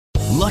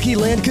Lucky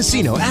Land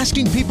Casino,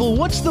 asking people,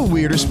 what's the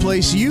weirdest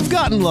place you've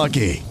gotten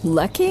lucky?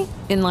 Lucky?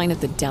 In line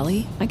at the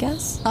deli, I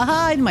guess?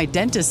 Aha, in my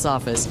dentist's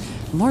office.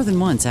 More than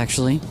once,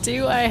 actually.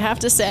 Do I have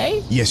to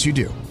say? Yes, you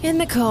do. In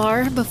the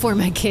car before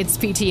my kids'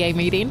 PTA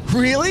meeting.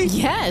 Really?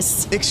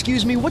 Yes.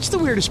 Excuse me, what's the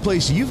weirdest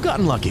place you've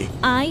gotten lucky?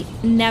 I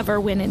never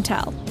win and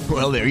tell.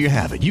 Well, there you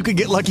have it. You can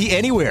get lucky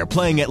anywhere,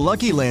 playing at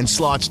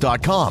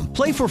LuckyLandSlots.com.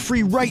 Play for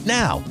free right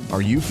now.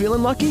 Are you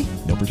feeling lucky?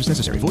 No purchase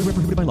necessary. Void where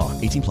prohibited by law.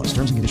 18 plus.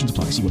 Terms and conditions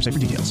apply. See website for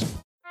details.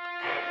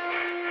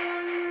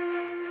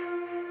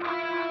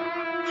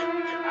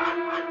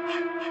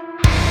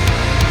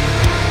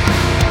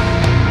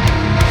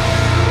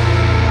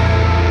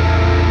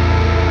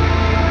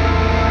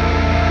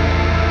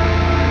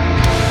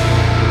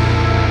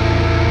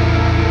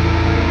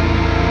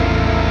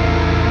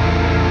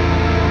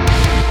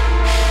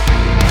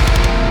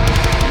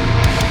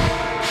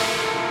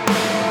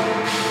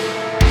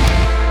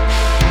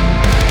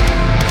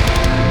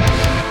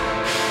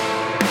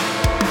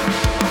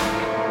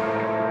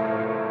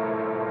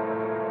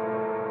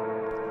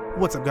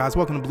 What's up, guys?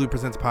 Welcome to Blue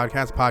Presents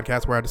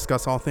podcast where I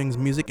discuss all things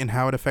music and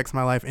how it affects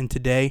my life. And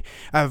today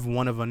I have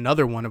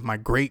another one of my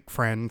great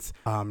friends,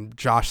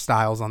 Josh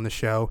Styles, on the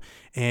show,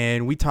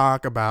 and we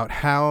talk about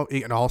how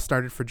it all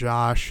started for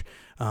Josh,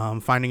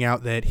 finding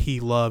out that he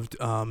loved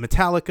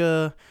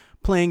Metallica,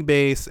 playing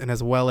bass, and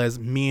as well as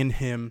me and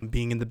him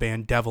being in the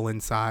band Devil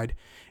Inside.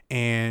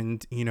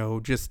 And,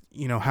 just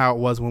how it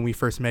was when we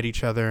first met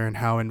each other and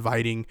how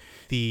inviting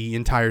the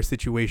entire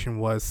situation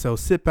was. So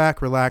sit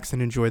back, relax,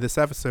 and enjoy this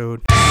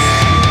episode.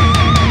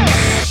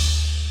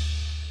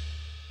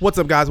 What's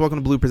up, guys? Welcome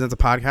to Blue Presents a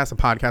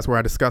podcast where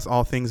I discuss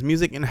all things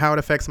music and how it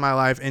affects my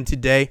life. And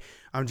today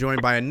I'm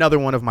joined by another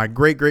one of my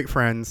great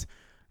friends,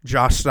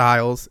 Josh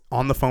Styles,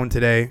 on the phone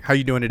today. How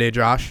you doing today,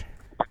 Josh?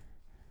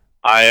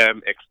 I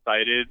am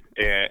excited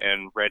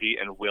and ready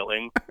and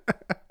willing.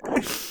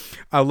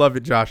 I love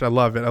it, Josh. I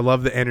love it. I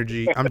love the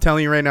energy. I'm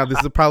telling you right now,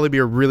 this will probably be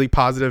a really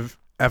positive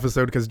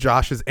episode because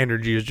Josh's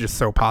energy is just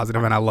so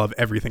positive and I love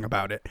everything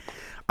about it.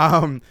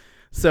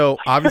 So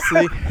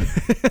obviously,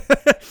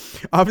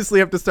 I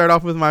have to start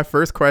off with my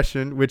first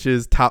question, which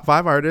is top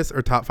 5 artists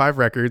or top 5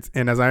 records.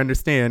 And as I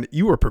understand,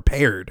 you were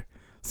prepared.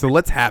 So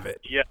let's have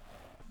it. Yeah.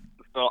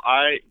 So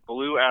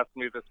Blue asked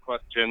me this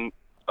question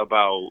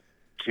about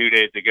 2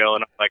 days ago,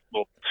 and I'm like,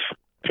 well,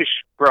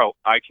 bro,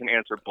 I can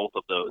answer both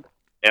of those.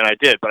 And I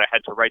did, but I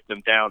had to write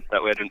them down so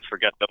that way I didn't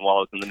forget them while I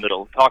was in the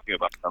middle of talking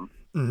about them.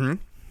 Mm-hmm.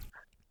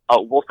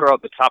 We'll throw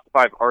out the top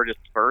 5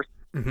 artists first,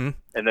 mm-hmm.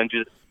 and then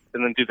do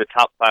the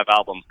top 5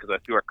 albums, because I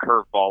threw a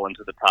curveball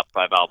into the top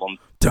 5 albums.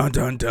 Dun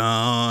dun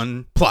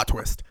dun! Plot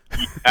twist.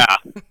 Yeah.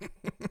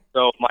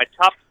 So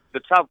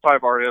the top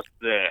 5 artists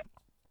that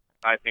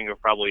I think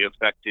have probably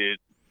affected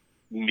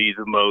me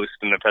the most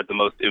and have had the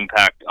most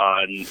impact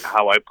on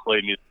how I play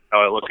music,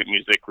 how I look at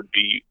music, would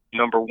be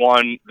number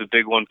 1. The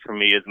big one for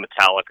me is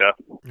Metallica.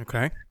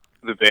 Okay.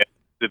 The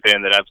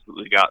band that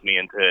absolutely got me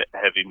into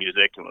heavy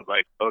music and was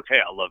like, okay,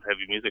 I love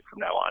heavy music from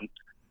now on.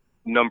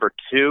 Number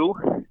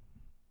 2,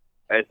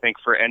 I think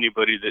for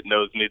anybody that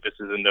knows me, this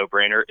is a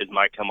no-brainer, is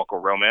My Chemical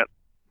Romance.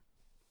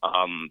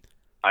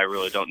 I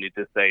really don't need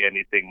to say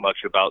anything much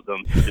about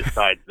them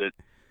besides that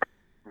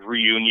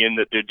reunion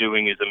that they're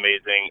doing is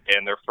amazing,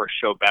 and their first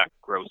show back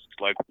grossed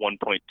like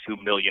 $1.2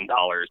 million.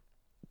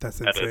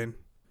 That's insane.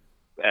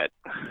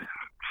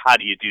 How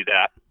do you do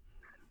that?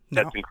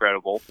 No. That's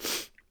incredible.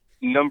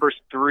 Number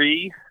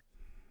 3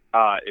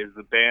 is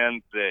the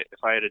band that,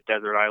 if I had a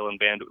desert island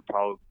band, it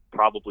would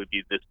probably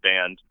be this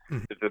band.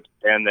 Mm-hmm. It's a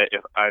band that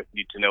if I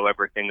need to know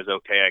everything is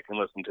okay, I can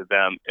listen to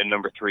them. And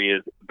number 3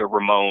 is the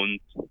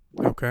Ramones.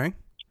 Okay.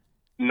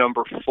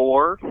 Number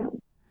 4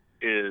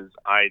 is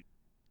I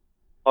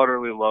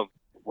utterly love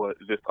what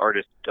this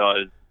artist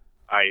does.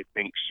 I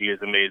think she is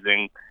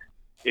amazing.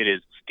 It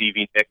is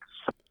Stevie Nicks,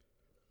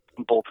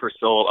 both her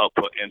solo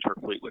output and her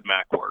Fleetwood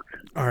Mac work.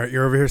 All right,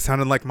 you're over here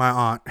sounding like my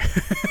aunt.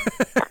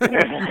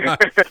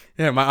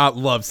 Yeah, my aunt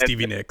loves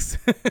Stevie Nicks.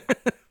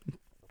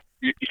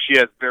 She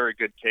has very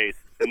good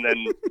taste. And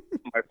then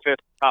my 5th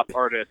top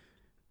artist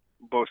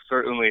most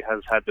certainly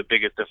has had the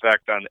biggest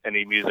effect on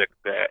any music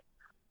that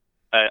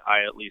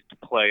I at least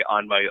play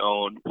on my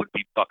own would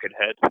be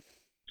Buckethead.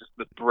 Just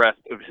the breadth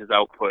of his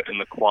output and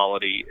the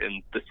quality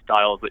and the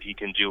styles that he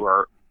can do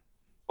are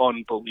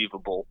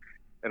unbelievable.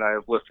 And I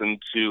have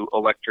listened to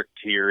Electric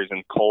Tears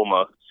and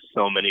Colma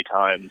so many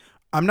times.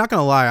 I'm not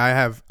gonna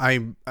lie,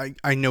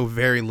 I know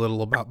very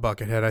little about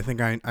Buckethead. I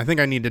think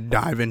I need to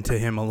dive into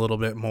him a little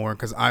bit more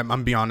because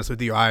I'm be honest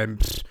with you,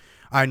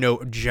 I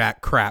know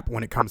jack crap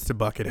when it comes to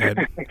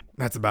Buckethead.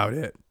 That's about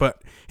it.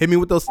 But hit me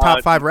with those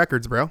top 5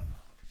 records, bro.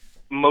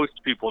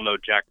 Most people know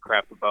jack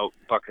crap about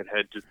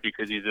Buckethead just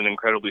because he's an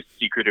incredibly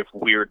secretive,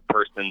 weird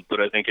person. But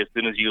I think as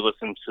soon as you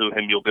listen to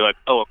him, you'll be like,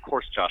 oh, of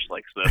course Josh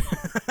likes this.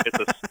 It's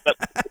a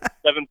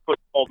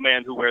 7-foot-old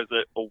man who wears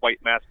a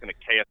white mask and a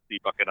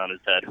KFC bucket on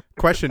his head.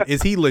 Question,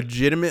 is he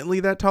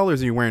legitimately that tall or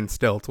is he wearing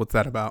stilts? What's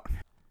that about?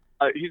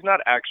 He's not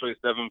actually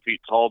 7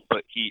 feet tall,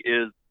 but he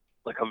is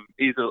I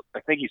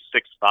think he's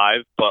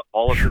 6'5", but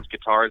all of his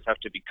guitars have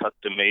to be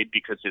custom made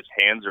because his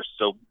hands are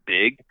so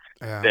big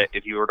that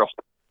if you were to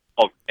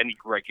hold any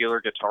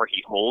regular guitar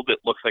he holds, it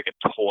looks like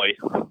a toy.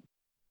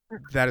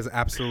 That is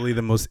absolutely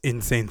the most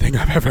insane thing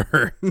I've ever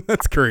heard.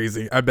 That's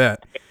crazy. I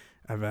bet.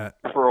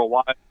 For a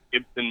while,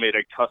 Gibson made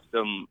a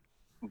custom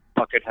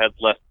Buckethead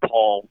Les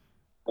Paul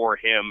for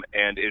him,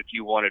 and if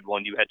you wanted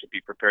one, you had to be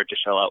prepared to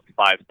shell out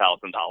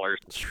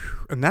 $5,000.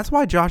 And that's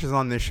why Josh is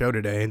on this show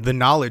today. The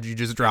knowledge you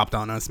just dropped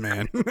on us,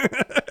 man.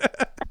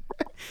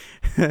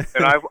 and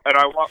I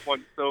want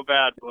one so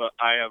bad, but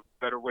I have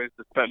better ways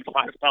to spend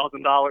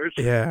 $5,000.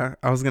 Yeah,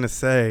 I was gonna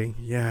say,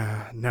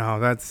 no,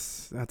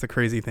 that's a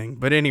crazy thing.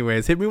 But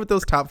anyways, hit me with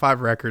those top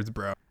 5 records,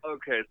 bro.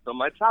 Okay, so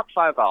my top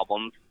 5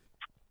 albums.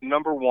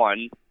 Number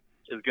 1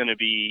 is going to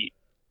be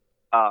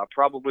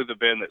probably the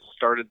band that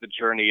started the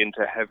journey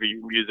into heavy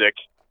music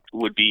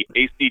would be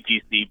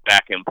AC/DC,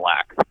 Back in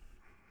Black.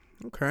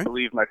 Okay. I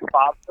believe my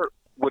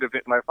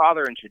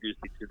father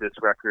introduced me to this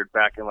record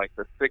back in like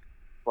the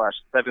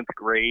 6th/7th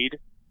grade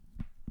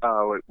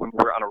when we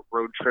were on a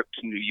road trip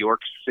to New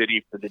York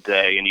City for the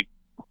day, and he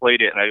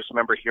played it, and I just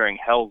remember hearing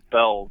Hell's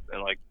Bells,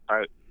 and like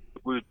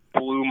it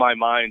blew my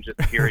mind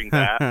just hearing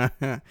that.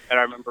 And I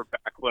remember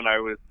back when I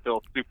was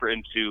still super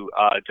into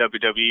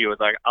WWE, I was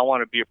like, I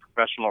want to be a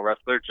professional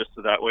wrestler just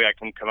so that way I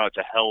can come out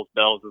to Hell's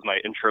Bells as my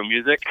intro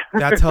music.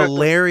 That's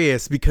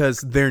hilarious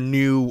because their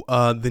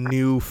the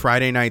new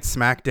Friday Night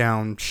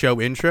SmackDown show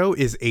intro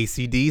is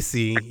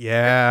AC/DC.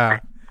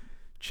 Yeah.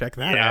 Check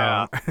that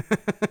out.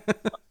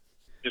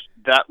 Just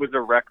that was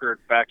a record,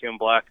 Back in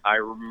Black. I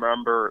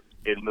remember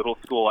in middle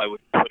school I would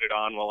put it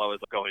on while I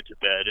was going to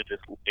bed and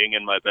just laying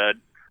in my bed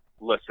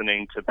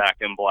listening to Back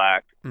in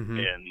Black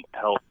and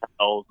Hell's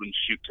Bells and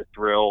Shoot to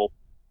Thrill,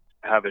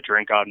 Have a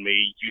Drink on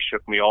Me, You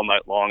Shook Me All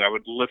Night Long. I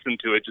would listen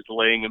to it just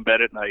laying in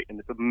bed at night, and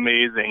it's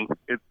amazing.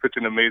 It's such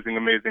an amazing,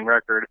 amazing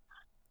record.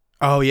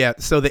 Oh, yeah.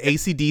 So the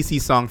AC/DC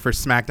song for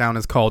SmackDown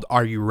is called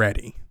Are You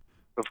Ready?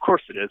 Of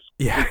course it is.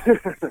 Yeah.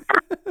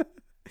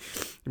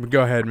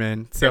 Go ahead,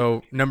 man.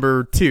 So,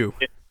 number 2.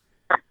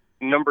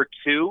 Number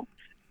 2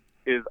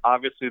 is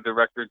obviously the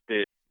record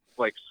that,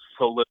 like,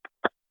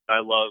 I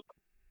love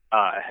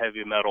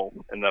heavy metal,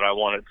 and that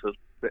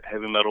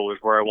heavy metal is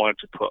where I wanted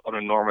to put an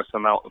enormous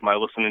amount of my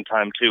listening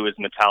time to, is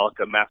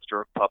Metallica,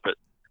 Master of Puppets.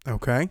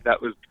 Okay.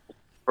 That was the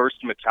first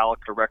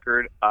Metallica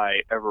record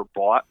I ever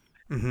bought.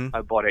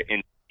 I bought it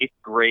in 8th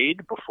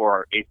grade before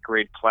our 8th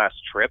grade class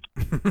trip.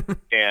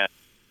 And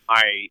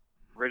I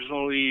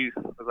originally,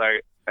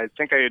 I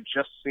think I had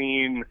just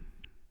seen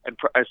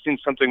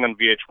something on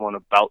VH1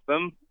 about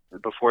them.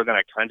 Before then,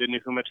 I kind of knew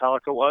who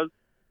Metallica was,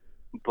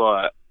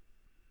 but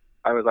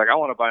I was like, I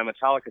want to buy a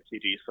Metallica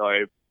CD, so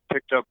I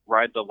picked up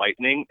Ride the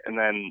Lightning, and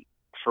then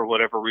for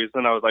whatever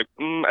reason, I was like,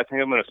 I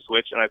think I'm going to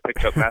switch, and I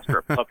picked up Master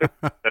of Puppets,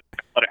 but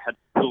it had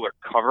cooler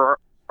cover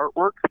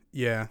artwork.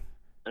 Yeah.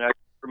 And I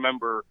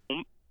remember,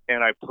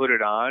 and I put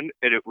it on,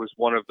 and it was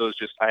one of those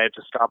I had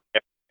to stop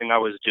everything I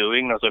was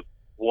doing, and I was like,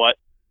 what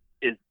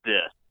is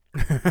this?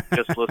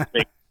 Just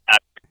listening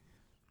at it.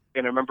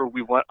 And I remember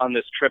we went on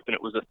this trip, and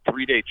it was a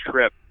 3-day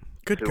trip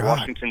to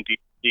Washington,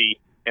 D.C.,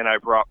 and I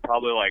brought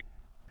probably like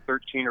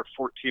 13 or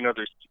 14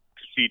 other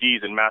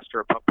CDs, and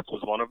Master of Puppets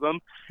was one of them.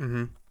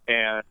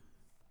 And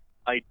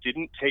I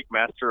didn't take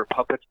Master of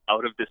Puppets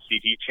out of the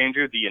CD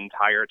changer the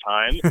entire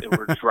time, and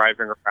we're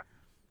driving around.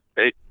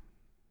 It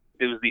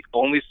was the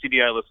only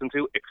CD I listened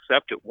to,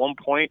 except at one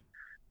point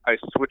I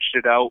switched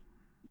it out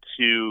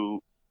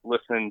to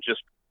listen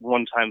just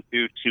one time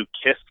through to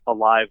Kiss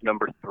Alive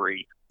number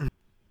 3.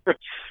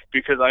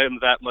 Because I am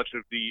that much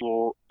of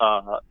the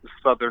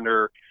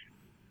southerner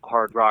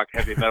hard rock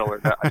heavy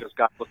metaler that I just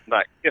got to listen to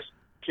that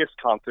Kiss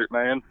concert,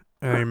 man.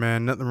 Hey,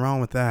 man, nothing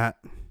wrong with that.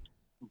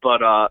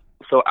 But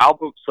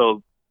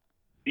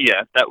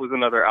yeah, that was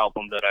another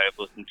album that I have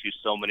listened to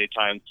so many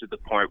times to the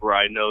point where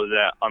I know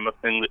that on the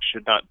thing that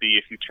should not be,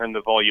 if you turn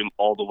the volume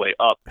all the way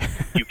up,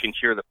 you can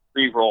hear the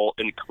pre-roll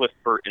and Cliff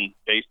Burton's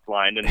bass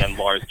line, and then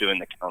Lars doing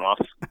the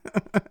count-offs.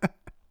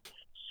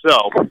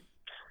 So,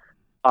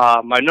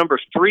 my number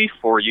 3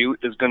 for you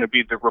is going to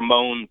be the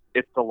Ramones'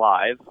 It's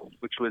Alive,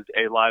 which was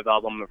a live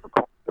album that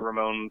the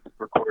Ramones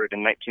recorded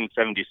in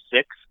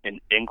 1976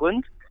 in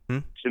England.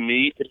 To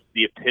me, it's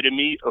the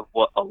epitome of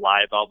what a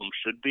live album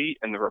should be,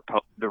 and the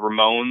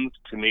Ramones,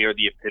 to me, are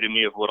the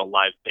epitome of what a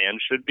live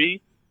band should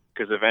be.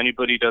 Because if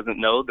anybody doesn't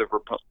know, the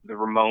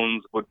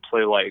Ramones would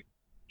play like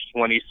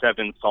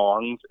 27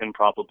 songs in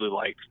probably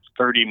like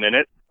 30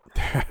 minutes.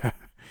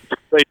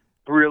 Played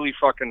really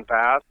fucking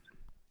fast.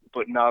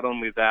 But not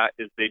only that,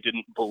 is they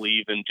didn't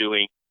believe in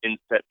doing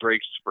inset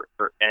breaks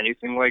or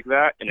anything like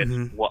that, and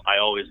it's what I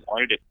always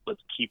wanted.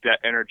 Let's keep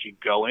that energy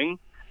going.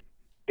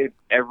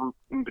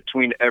 In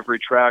between every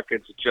track,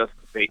 it's just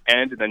they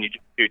end, and then you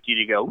just hear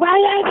TD go,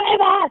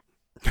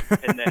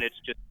 and then it's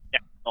just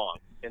that song,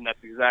 and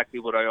that's exactly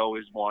what I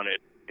always wanted.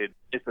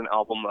 It's an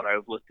album that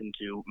I've listened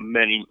to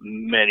many,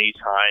 many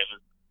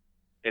times,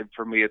 and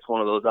for me, it's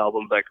one of those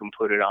albums I can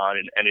put it on,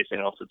 and anything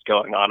else that's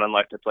going on in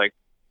life, it's like,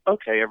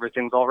 okay,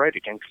 everything's all right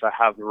again because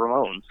I have the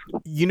Ramones.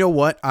 You know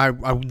what? I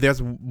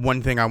there's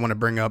one thing I want to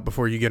bring up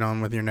before you get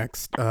on with your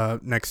next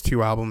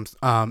two albums.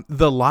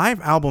 The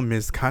live album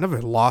is kind of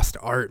a lost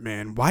art,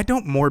 man. Why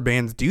don't more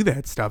bands do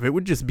that stuff? It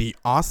would just be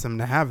awesome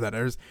to have that.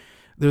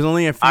 There's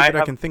only a few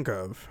I can think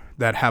of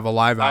that have a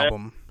live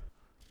album.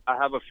 I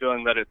have a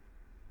feeling that it's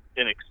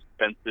an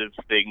expensive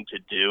thing to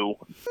do,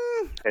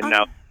 and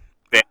now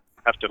bands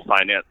have to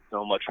finance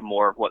so much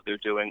more of what they're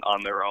doing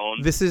on their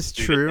own. This is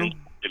true.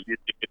 The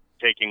music is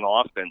taking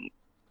off, and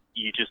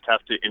you just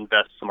have to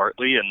invest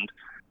smartly, and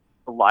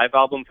the live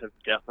albums have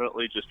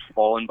definitely just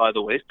fallen by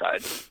the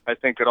wayside. I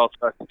think it also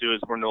has to do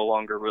is we're no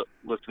longer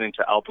listening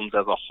to albums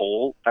as a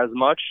whole as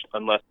much,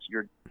 unless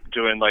you're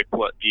doing like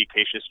what the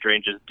Acacia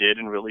Stranger did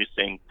and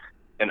releasing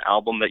an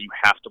album that you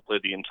have to play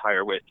the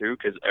entire way through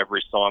because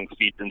every song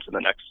feeds into the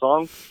next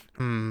song.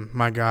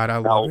 My God, I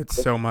love it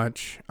so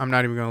much. I'm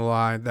not even gonna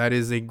lie. That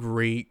is a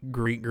great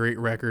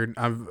record.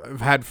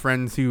 I've had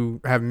friends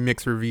who have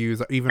mixed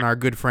reviews. Even our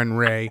good friend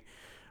Ray,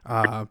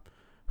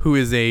 who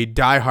is a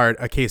diehard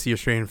Acacia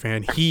Strain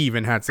fan, he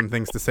even had some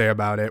things to say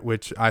about it,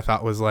 which I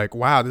thought was like,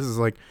 wow, this is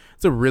like,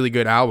 it's a really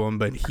good album,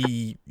 but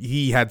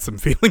he had some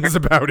feelings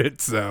about it.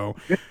 So,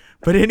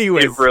 but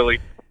anyways, it really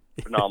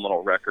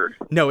phenomenal record.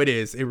 No, it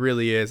is. It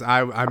really is.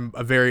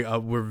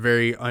 We're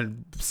very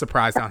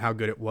surprised on how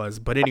good it was.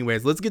 But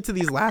anyways, let's get to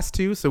these last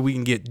two so we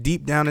can get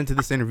deep down into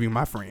this interview,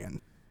 my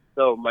friend.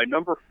 So my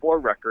number 4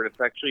 record,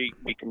 it's actually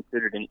be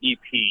considered an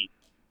EP,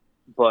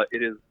 but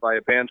it is by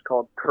a band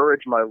called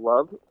Courage My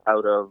Love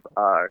out of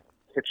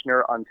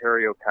Kitchener,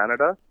 Ontario,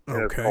 Canada.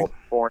 And It's called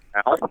Born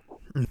Out.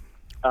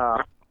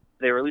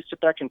 They released it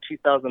back in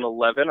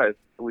 2011. I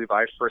believe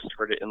I first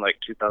heard it in like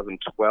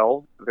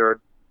 2012.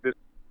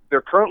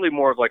 They're currently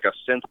more of like a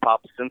synth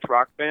pop, synth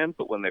rock band,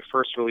 but when they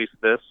first released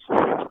this,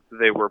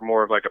 they were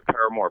more of like a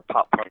Paramore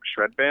pop punk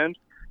shred band.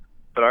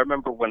 But I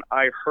remember when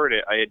I heard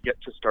it, I had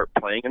yet to start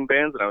playing in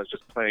bands, and I was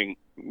just playing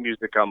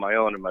music on my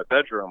own in my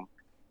bedroom.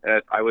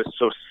 And I was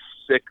so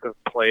sick of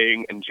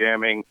playing and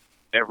jamming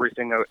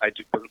everything. I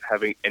just wasn't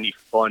having any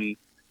fun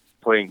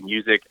playing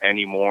music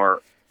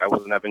anymore. I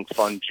wasn't having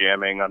fun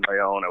jamming on my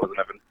own. I wasn't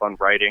having fun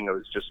writing. I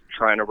was just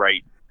trying to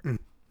write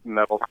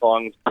metal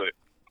songs, but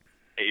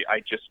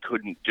I just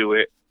couldn't do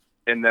it.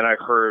 And then I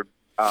heard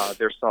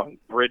their song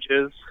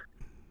Bridges,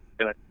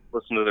 and I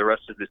listened to the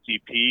rest of this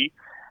EP,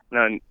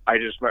 and I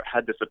just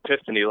had this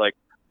epiphany like,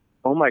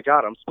 oh my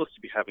God, I'm supposed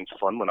to be having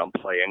fun when I'm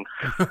playing.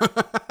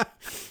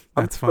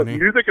 That's funny.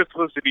 Music is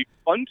supposed to be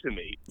fun to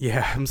me.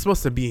 Yeah, I'm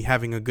supposed to be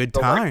having a good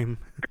time.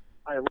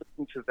 I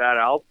listened to that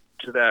album,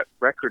 to that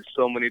record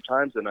so many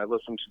times, and I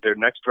listened to their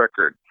next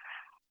record,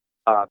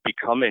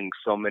 Becoming,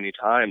 so many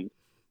times.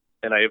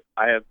 And I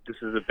have this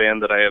is a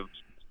band that I have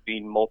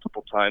seen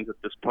multiple times at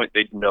this point.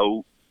 They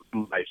know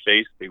my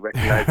face. They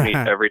recognize me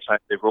every time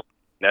they roll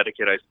in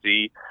Connecticut.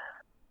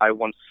 I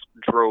once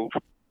drove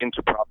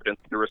into Providence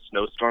through a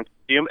snowstorm to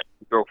see them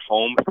and drove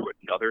home through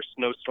another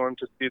snowstorm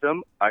to see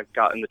them. I've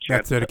gotten the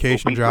chance That's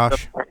dedication, to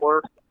Josh.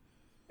 before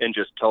and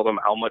just tell them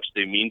how much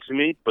they mean to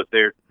me, but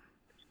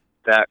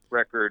that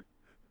record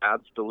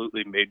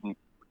absolutely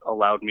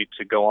allowed me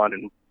to go on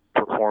and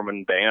perform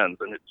in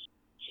bands, and it's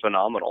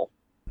phenomenal.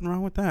 What's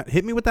wrong with that?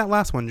 Hit me with that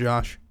last one,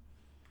 Josh.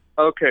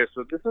 Okay,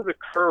 so this is a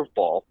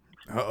curveball.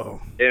 Uh-oh.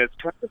 And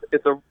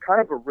it's a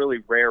kind of a really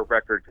rare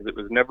record because it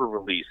was never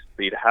released.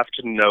 So you'd have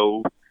to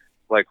know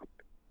like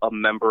a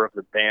member of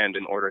the band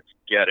in order to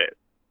get it.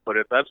 But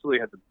it's absolutely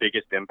had the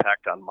biggest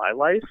impact on my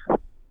life.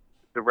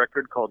 The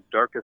record called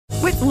Darkest.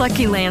 With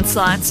Lucky Land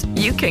Slots,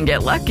 you can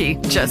get lucky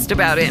just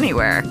about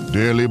anywhere.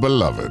 Dearly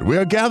beloved, we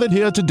are gathered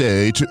here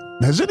today to...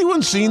 Has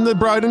anyone seen the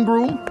bride and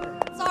groom?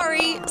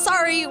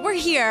 Sorry, we're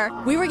here.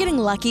 We were getting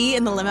lucky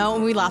in the limo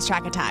and we lost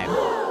track of time.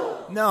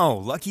 No,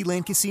 Lucky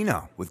Land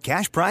Casino, with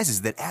cash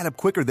prizes that add up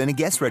quicker than a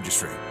guest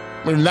registry.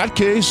 In that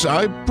case,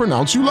 I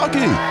pronounce you lucky.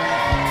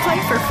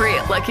 Play for free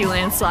at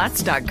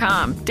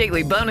LuckyLandSlots.com.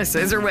 Daily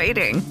bonuses are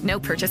waiting. No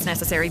purchase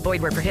necessary.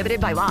 Void where prohibited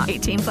by law.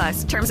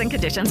 18+. Terms and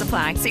conditions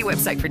apply. See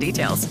website for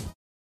details.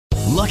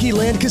 Lucky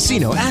Land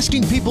Casino,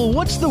 asking people,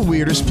 what's the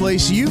weirdest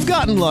place you've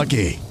gotten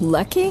lucky?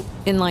 Lucky?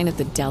 In line at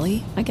the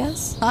deli, I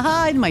guess?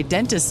 Aha, in my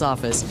dentist's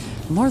office.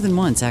 More than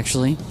once,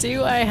 actually.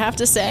 Do I have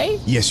to say?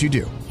 Yes, you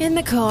do. In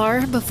the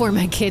car before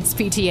my kids'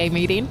 PTA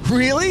meeting.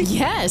 Really?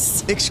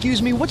 Yes.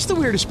 Excuse me, what's the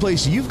weirdest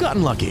place you've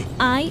gotten lucky?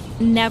 I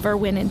never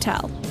win and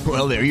tell.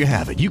 Well, there you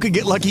have it. You can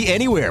get lucky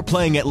anywhere,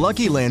 playing at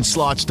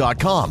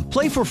LuckyLandSlots.com.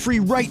 Play for free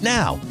right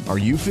now. Are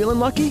you feeling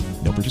lucky?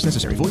 No purchase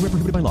necessary. Void where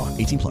prohibited by law.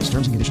 18+.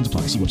 Terms and conditions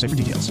apply. See website for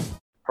details.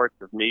 Parts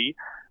of Me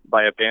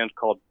by a band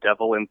called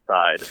Devil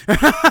Inside.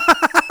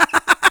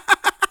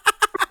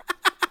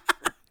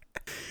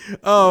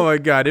 Oh my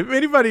God. If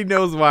anybody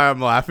knows why I'm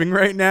laughing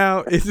right now,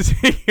 it's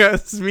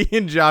because me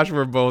and Josh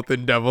were both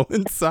in Devil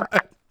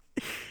Inside.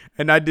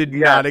 And I did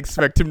not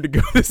expect him to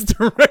go this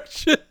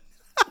direction.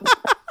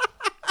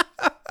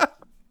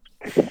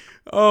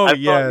 Oh, I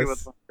yes. thought he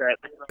was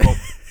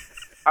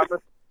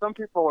upset. Some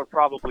people are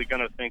probably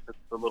going to think this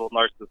is a little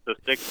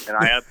narcissistic, and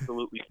I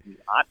absolutely do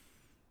not.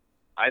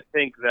 I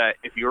think that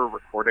if you're a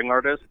recording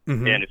artist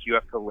Mhm. and if you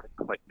have to list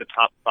like the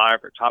top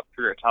 5 or top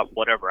 3 or top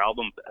whatever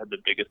albums that had the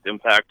biggest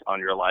impact on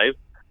your life,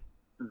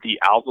 the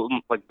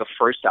album, like the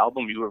first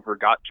album you ever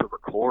got to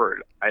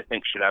record, I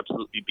think should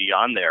absolutely be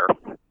on there.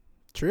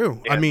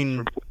 True. I And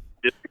mean,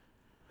 it's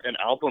an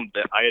album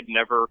that I had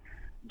never.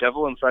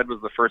 Devil Inside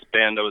was the first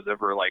band I was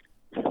ever like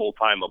full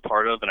time a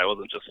part of, and I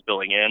wasn't just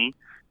filling in.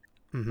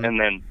 mhm. And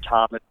then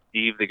Tom and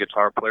Steve, the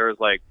guitar players,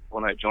 like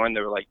when I joined,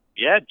 they were like,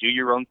 "Yeah, do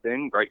your own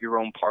thing, write your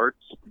own parts.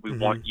 We Mhm.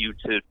 want you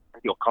to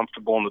feel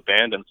comfortable in the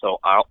band." And so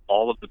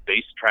all of the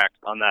bass tracks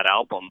on that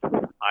album,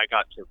 I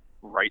got to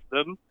write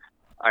them.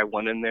 I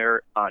went in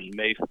there on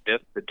May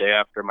 5th, the day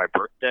after my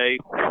birthday,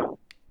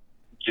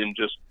 and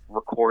just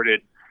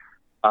recorded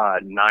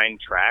 9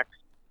 tracks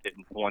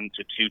in 1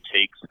 to 2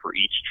 takes for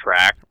each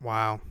track.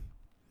 Wow.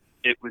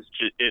 It was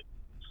just it.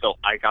 So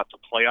I got to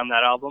play on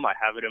that album. I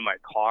have it in my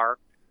car,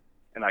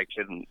 and I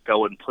can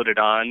go and put it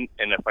on.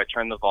 And if I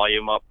turn the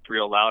volume up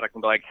real loud, I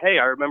can be like, "Hey,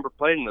 I remember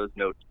playing those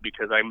notes,"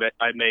 because I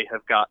may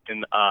have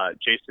gotten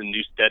Jason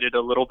Newsteaded a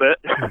little bit.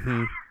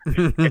 Mhm.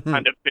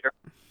 Kind of fair,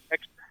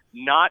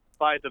 not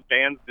by the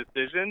band's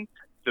decision.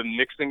 The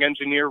mixing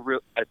engineer,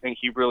 I think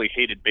he really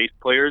hated bass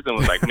players and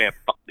was like, "Man,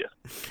 fuck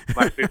this.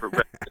 My favorite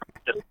record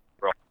is this,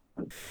 bro."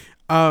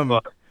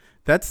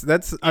 That's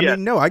I Yeah.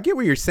 mean, no, I get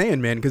what you're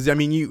saying, man, because I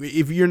mean,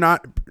 if you're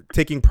not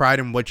taking pride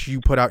in what you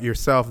put out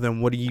yourself,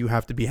 then what do you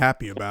have to be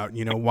happy about?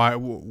 You know,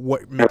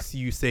 what makes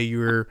you say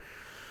you're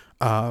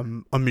a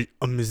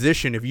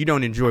musician if you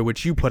don't enjoy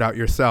what you put out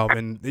yourself?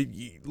 And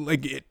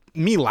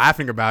me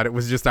laughing about it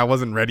was just, I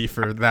wasn't ready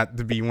for that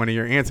to be one of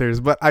your answers,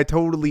 but I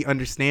totally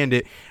understand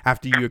it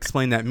after you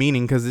explain that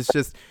meaning, because it's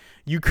just,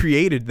 you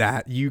created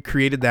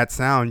that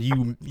sound,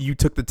 you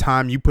took the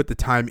time, you put the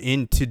time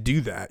in to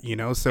do that, you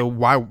know, so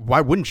why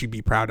wouldn't you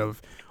be proud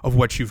of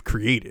what you've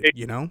created,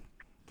 you know?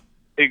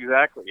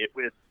 Exactly.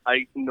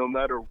 No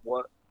matter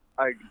what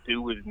I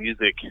do with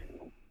music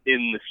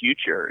in the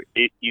future,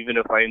 even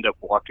if I end up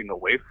walking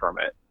away from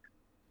it,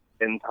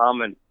 and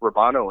Tom and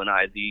Rabano and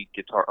I, the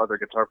other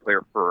guitar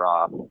player for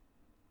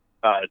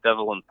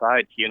Devil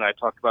Inside, he and I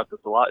talked about this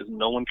a lot, is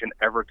no one can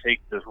ever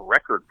take this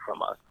record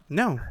from us.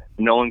 No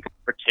one can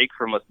ever take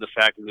from us the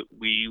fact that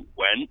we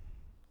went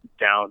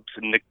down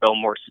to Nick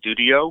Belmore's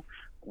studio,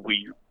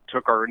 we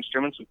took our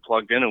instruments, we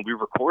plugged in, and we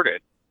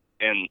recorded.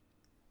 And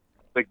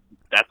like,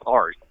 that's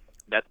ours.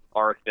 That's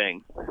our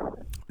thing.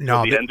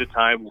 No, At the end of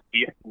time,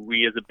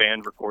 we as a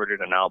band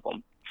recorded an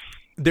album.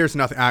 There's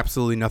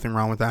absolutely nothing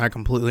wrong with that. I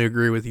completely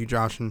agree with you,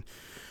 Josh, and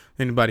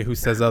anybody who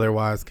says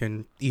otherwise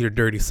can eat a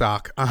dirty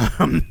sock.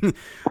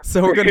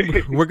 So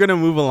we're gonna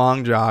move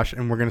along, Josh,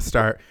 and we're gonna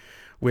start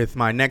with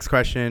my next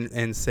question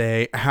and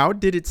say, how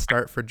did it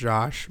start for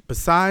Josh?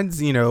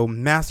 Besides,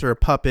 Master of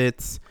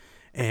Puppets,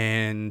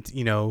 and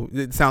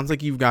it sounds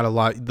like you've got a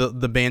lot.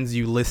 The bands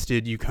you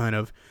listed, you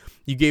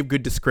gave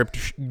good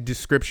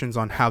descriptions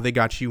on how they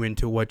got you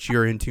into what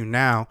you're into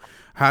now.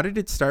 How did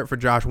it start for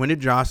Josh? When did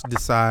Josh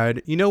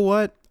decide, you know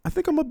what, I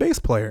think I'm a bass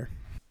player?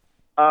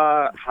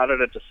 How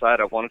did I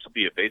decide I wanted to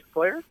be a bass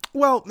player?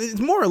 Well, it's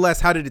more or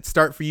less, how did it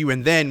start for you?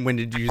 And then when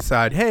did you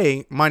decide,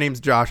 hey, my name's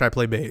Josh, I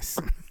play bass?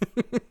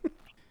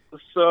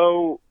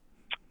 So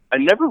I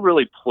never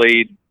really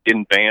played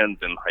in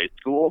bands in high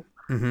school.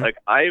 Mm-hmm. Like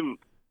I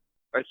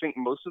think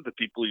most of the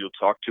people you'll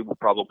talk to will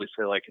probably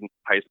say, like, in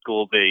high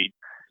school,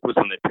 was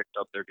when they picked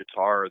up their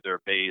guitar or their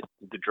bass,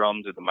 the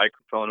drums or the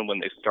microphone. And when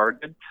they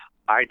started,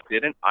 I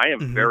didn't. I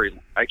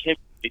came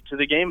late to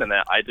the game, and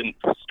that I didn't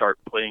start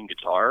playing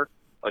guitar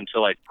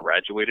until I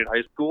graduated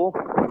high school.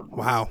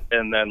 Wow.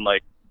 And then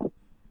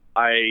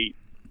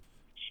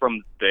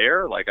from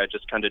there, I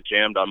just kind of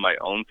jammed on my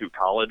own through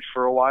college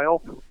for a while,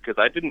 because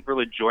I didn't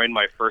really join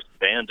my first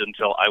band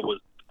until I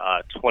was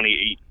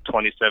 28,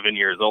 27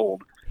 years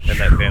old, and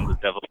that band was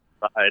Devil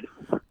Inside.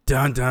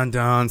 Dun, dun,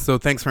 dun. So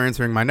thanks for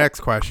answering my next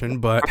question,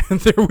 but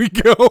there we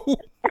go.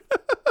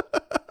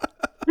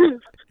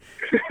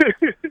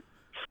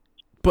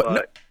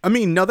 But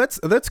no,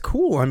 that's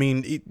cool. I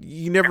mean,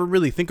 you never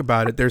really think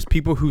about it. There's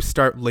people who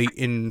start late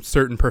in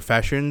certain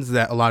professions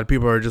that a lot of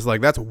people are just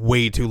like, that's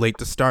way too late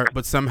to start.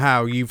 But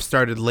somehow you've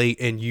started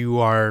late, and you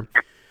are,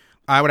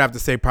 I would have to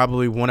say,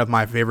 probably one of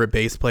my favorite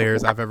bass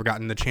players I've ever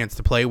gotten the chance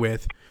to play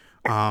with.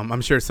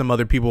 I'm sure some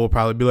other people will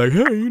probably be like,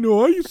 hey,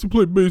 I used to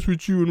play bass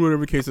with you, and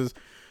whatever cases.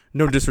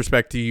 No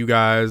disrespect to you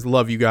guys,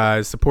 love you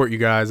guys, support you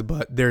guys,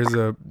 but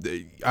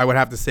I would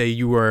have to say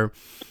you were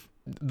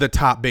the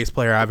top bass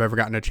player I've ever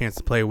gotten a chance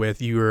to play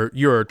with.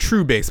 You're a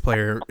true bass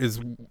player is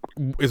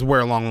where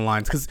along the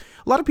lines, because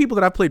a lot of people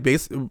that I've played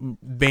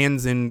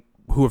bands in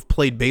who have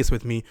played bass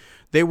with me,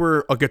 they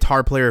were a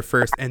guitar player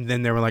first, and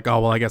then they were like,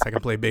 oh, well, I guess I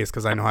can play bass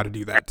because I know how to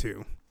do that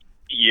too.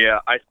 Yeah,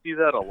 I see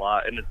that a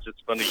lot, and it's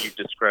just funny you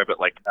describe it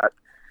like that,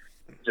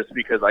 just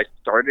because I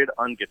started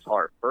on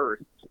guitar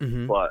first,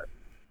 mm-hmm. but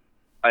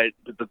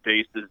the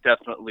bass is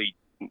definitely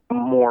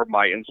more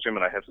my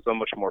instrument. I have so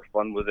much more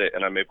fun with it,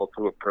 and I'm able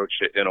to approach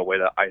it in a way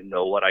that I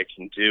know what I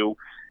can do,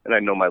 and I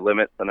know my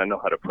limits, and I know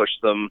how to push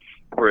them.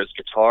 Whereas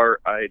guitar,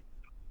 I'm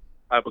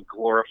a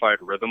glorified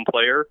rhythm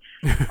player.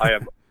 I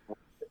am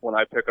when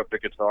I pick up the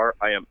guitar,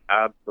 I am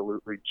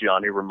absolutely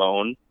Johnny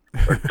Ramone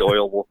or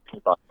Doyle Wolf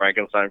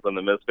Frankenstein from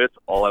the Misfits.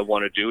 All I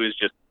want to do is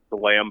just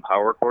slam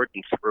power chords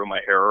and screw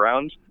my hair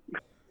around,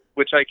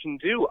 which I can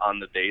do on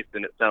the bass,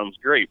 and it sounds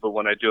great. But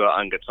when I do it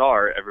on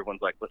guitar,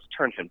 everyone's like, let's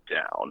turn him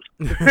down.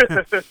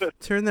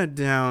 Turn that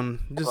down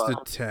just a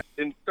tad.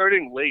 In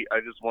starting late,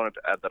 I just wanted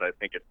to add that I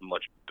think it's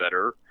much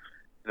better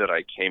that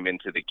I came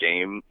into the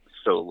game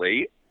so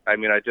late. I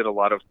mean, I did a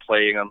lot of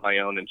playing on my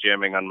own and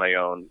jamming on my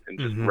own and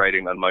just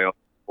writing on my own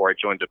before I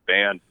joined a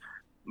band.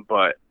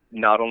 But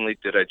not only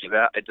did I do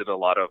that, I did a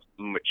lot of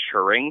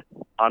maturing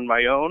on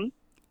my own.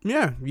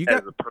 Yeah,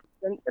 as a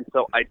person, and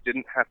so I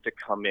didn't have to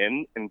come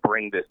in and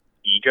bring this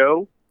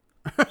ego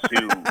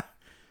to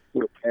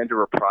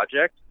a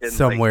project. And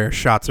somewhere,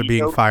 shots are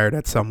being fired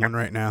at someone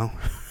right now.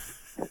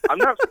 I'm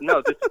not.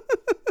 No, this is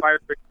firing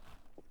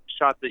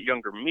shots at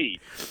younger me.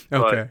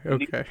 Okay.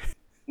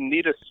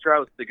 Nita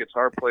Strauss, the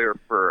guitar player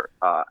for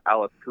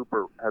Alice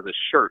Cooper, has a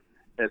shirt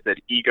that said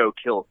 "Ego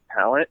kills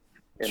talent."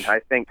 And I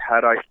think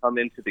had I come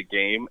into the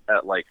game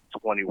at like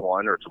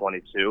 21 or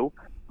 22,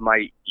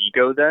 my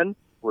ego then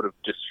would have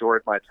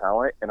destroyed my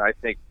talent, and I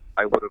think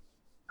I would have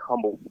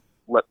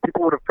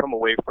people would have come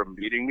away from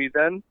meeting me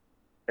then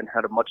and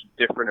had a much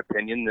different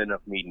opinion than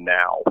of me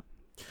now.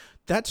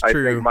 That's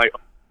true. I think my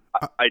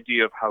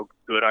idea of how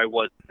good I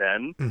was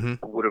then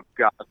would have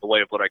gotten in the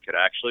way of what I could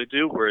actually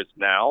do, whereas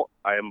now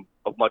I am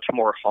a much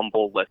more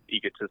humble, less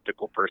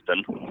egotistical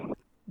person.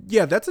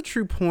 Yeah, that's a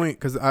true point,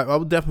 because I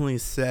would definitely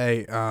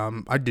say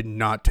I did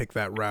not take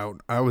that route.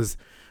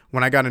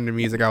 When I got into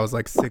music, I was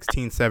like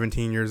 16,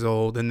 17 years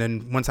old. And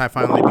then once I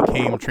finally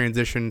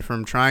transitioned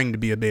from trying to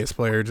be a bass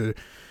player to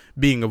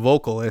being a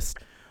vocalist,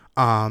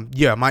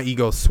 my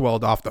ego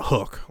swelled off the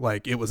hook.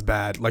 Like, it was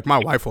bad. Like, my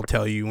wife will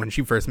tell you, when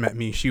she first met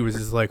me, she was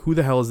just like, who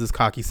the hell is this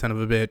cocky son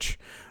of a bitch?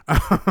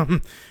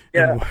 But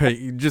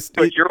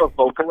you're a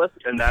vocalist,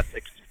 and that's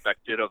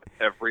expected of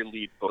every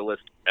lead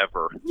vocalist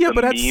ever. Yeah,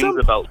 but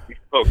about lead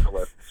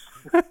vocalists.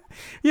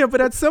 Yeah, but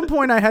at some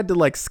point I had to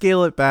like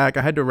scale it back.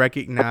 I had to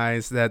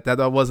recognize that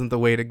wasn't the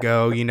way to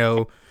go. You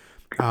know,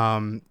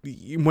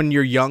 when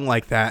you're young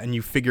like that and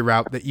you figure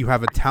out that you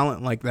have a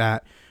talent like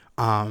that,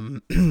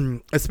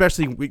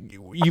 especially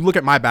you look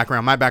at my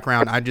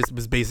background. I just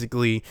was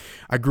basically,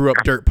 I grew up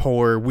dirt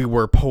poor. We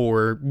were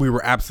poor. We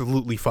were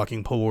absolutely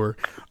fucking poor.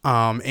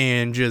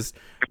 And just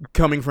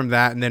coming from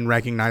that and then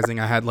recognizing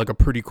I had like a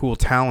pretty cool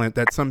talent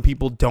that some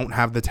people don't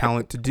have the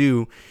talent to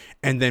do.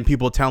 And then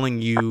people telling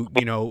you,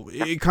 you know,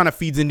 it kind of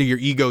feeds into your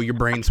ego. Your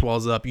brain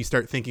swells up. You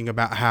start thinking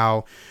about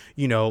how,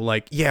 you know,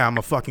 like, yeah, I'm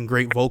a fucking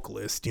great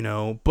vocalist, you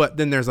know. But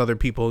then there's other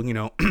people, you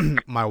know,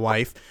 my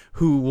wife,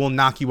 who will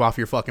knock you off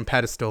your fucking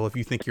pedestal if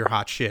you think you're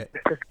hot shit,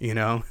 you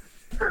know.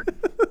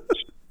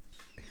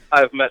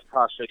 I've met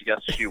Tasha. Yes,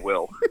 she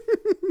will.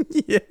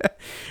 Yeah.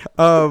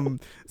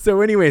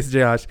 So anyways,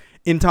 Josh,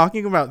 in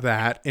talking about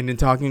that and in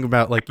talking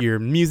about like your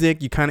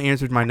music, you kind of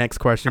answered my next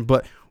question,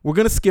 but we're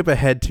going to skip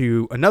ahead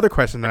to another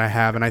question that I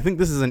have. And I think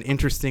this is an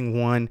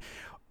interesting one.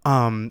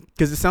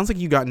 Cause it sounds like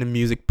you got into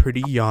music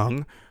pretty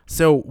young.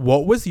 So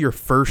what was your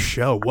first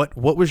show? What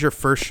was your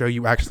first show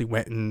you actually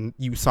went and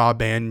you saw a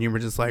band and you were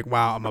just like,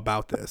 wow, I'm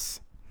about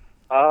this?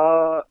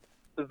 The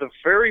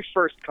very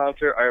first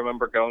concert I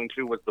remember going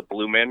to was the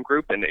Blue Man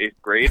Group in 8th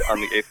grade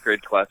on the 8th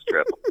grade class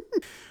trip.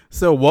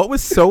 So what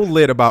was so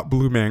lit about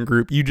Blue Man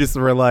Group? You just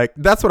were like,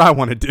 that's what I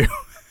want to do.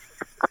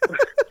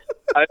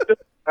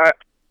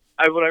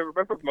 What I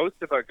remember most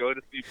about going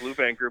to see Blue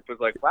Man Group was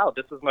like, wow,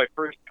 this is my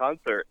first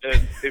concert.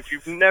 And if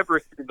you've never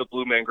seen the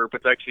Blue Man Group,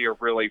 it's actually a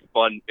really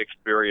fun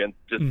experience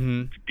just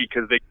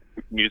because they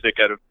make music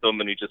out of so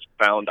many just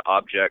found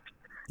objects.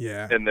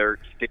 Yeah. And their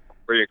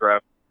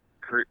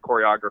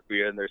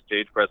choreography and their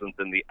stage presence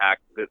and the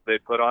act that they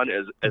put on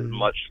is as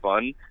much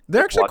fun.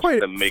 They're actually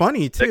quite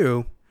funny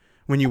too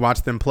when you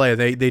watch them play.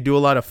 They do a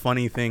lot of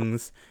funny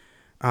things.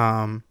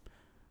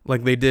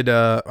 Like they did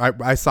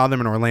I saw them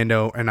in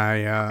Orlando and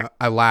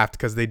I laughed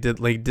because they did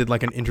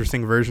like an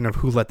interesting version of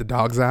Who Let the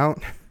Dogs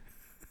Out.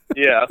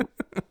 Yeah.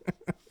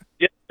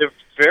 Yeah, they're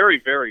very,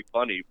 very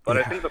funny. But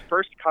I think the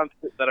first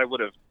concert that I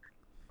would have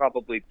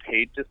probably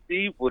paid to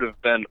see would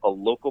have been a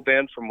local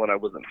band from when I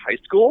was in high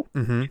school.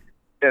 Mm-hmm.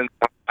 And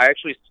I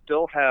actually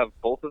still have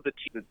both of the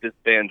teams that this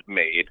band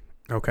made.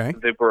 Okay.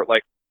 They were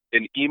like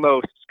an emo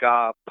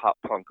ska pop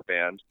punk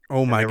band.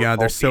 Oh my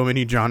god, there's so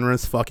many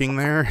genres fucking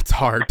there. It's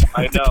hard to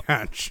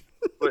catch.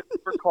 But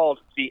they were called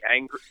the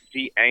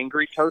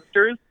Angry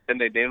Toasters, and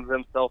they named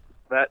themselves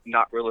that,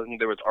 not realizing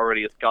there was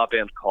already a ska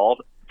band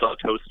called The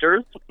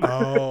Toasters.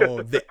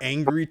 Oh, the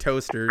Angry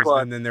Toasters,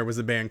 and then there's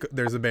a band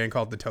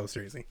called The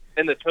Toasters.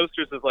 And The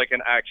Toasters is like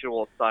an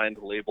actual signed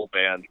label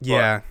band.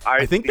 Yeah,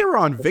 I think they were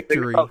on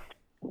Victory.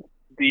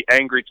 The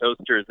Angry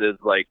Toasters is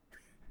like,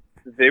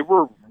 they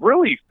were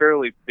really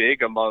fairly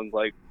big among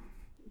like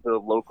the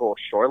local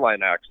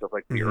shoreline acts of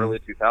like the early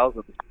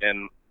 2000s,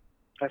 and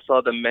I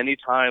saw them many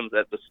times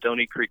at the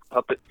Stony Creek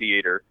Puppet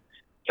Theater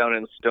down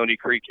in Stony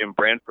Creek in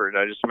Brantford.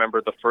 I just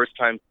remember the first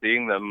time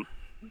seeing them,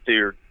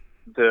 the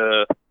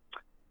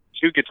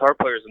two guitar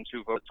players and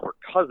two vocalists were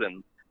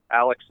cousins,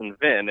 Alex and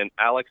Vin, and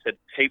Alex had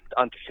taped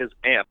onto his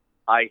amp,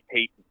 "I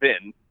hate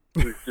Vin,"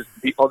 who's just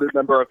the other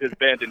member of his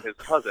band and his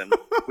cousin,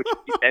 which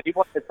if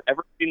anyone has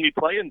ever seen me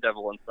play in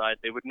Devil Inside,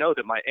 they would know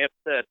that my amp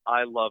said,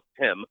 "I love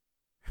him,"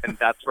 and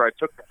that's where I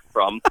took that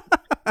from.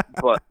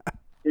 But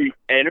the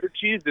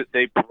energy that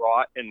they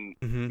brought and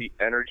the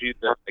energy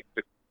that like,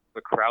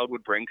 the crowd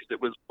would bring, because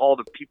it was all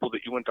the people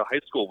that you went to high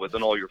school with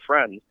and all your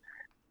friends,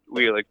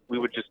 we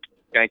would just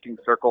skanking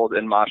circles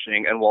and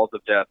moshing and walls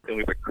of death, and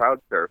we would crowd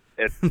surf.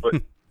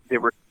 But they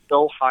were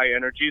so high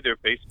energy, their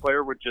bass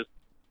player would just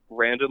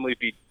randomly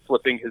be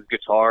flipping his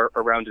guitar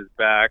around his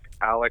back.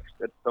 Alex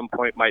at some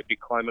point might be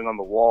climbing on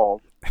the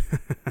wall.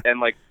 And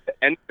like at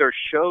the end of their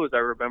shows, I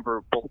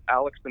remember both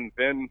Alex and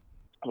Vin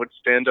would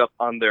stand up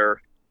on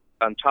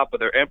top of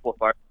their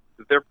amplifier.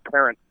 Their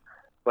parents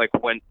like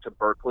went to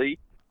Berkeley,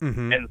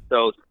 and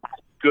so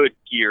good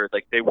gear.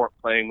 Like they weren't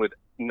playing with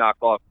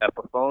knockoff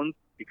Epiphones,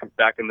 because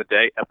back in the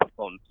day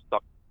Epiphones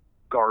sucked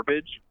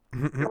garbage.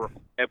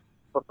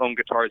 Epiphone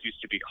guitars used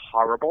to be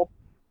horrible.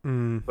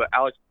 But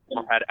Alex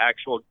had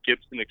actual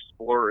Gibson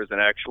Explorers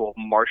and actual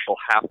Marshall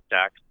half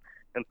stacks,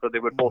 and so they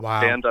would both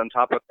stand on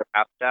top of their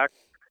half stacks,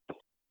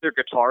 their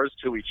guitars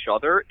to each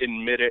other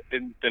in mid,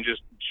 and then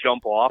just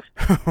jump off.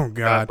 Oh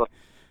God!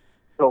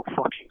 So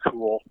fucking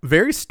cool.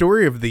 Very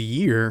story of the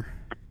year,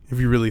 if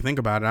you really think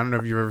about it. I don't know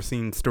if you've ever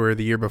seen Story of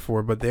the Year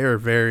before, but they're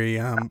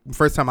very.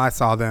 First time I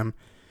saw them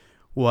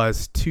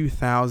was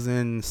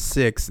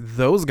 2006.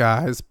 Those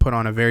guys put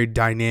on a very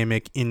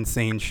dynamic,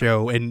 insane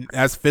show, and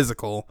as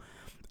physical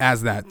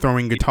as that,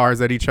 throwing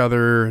guitars at each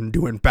other and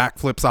doing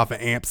backflips off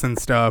of amps and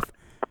stuff.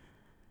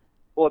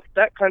 Well, it's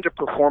that kind of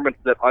performance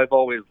that I've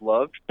always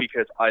loved,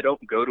 because I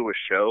don't go to a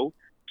show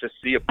to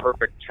see a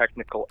perfect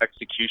technical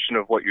execution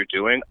of what you're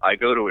doing. I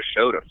go to a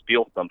show to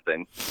feel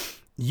something.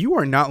 You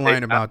are not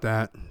lying about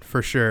that,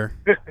 for sure.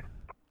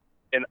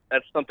 And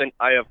that's something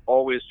I have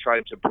always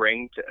tried to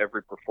bring to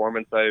every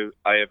performance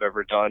I have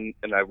ever done,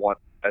 and I'd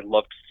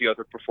love to see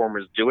other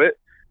performers do it,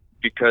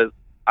 because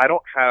I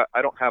don't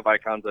have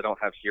icons, I don't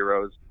have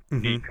heroes,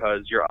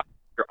 because your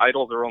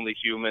idols are only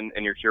human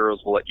and your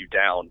heroes will let you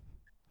down.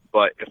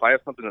 But if I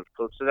have something that's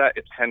close to that,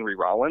 it's Henry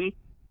Rollins.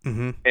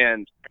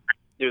 And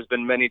there's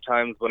been many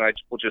times when I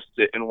will just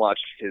sit and watch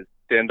his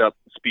stand-up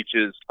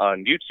speeches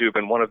on YouTube,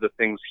 and one of the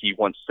things he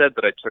once said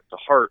that I took to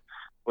heart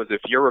was,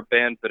 if you're a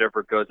band that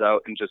ever goes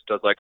out and just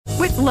does like...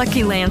 With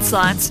Lucky Land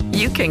Slots,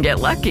 you can get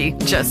lucky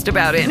just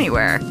about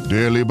anywhere.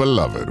 Dearly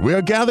beloved, we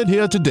are gathered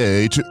here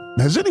today to...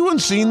 Has anyone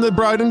seen the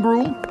bride and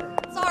groom?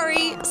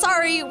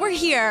 Sorry, we're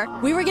here.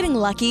 We were getting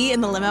lucky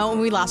in the limo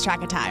and we lost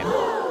track of time.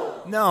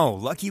 No,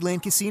 Lucky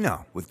Land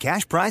Casino, with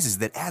cash prizes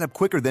that add up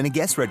quicker than a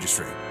guest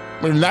registry.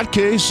 In that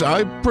case,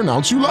 I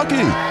pronounce you lucky.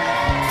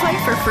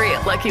 Play for free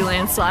at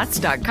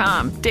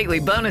LuckyLandSlots.com. Daily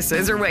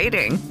bonuses are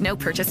waiting. No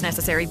purchase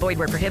necessary. Void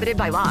where prohibited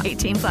by law.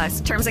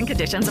 18+. Terms and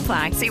conditions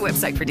apply. See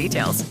website for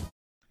details.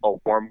 A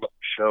warm-up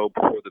show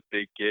before the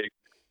big gig,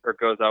 or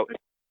goes out and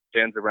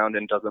stands around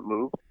and doesn't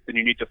move, then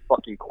you need to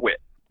fucking quit.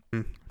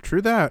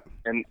 True that.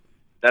 And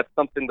that's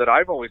something that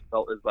I've always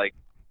felt is like,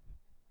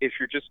 if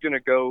you're just going to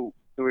go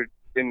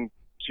into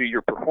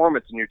your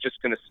performance and you're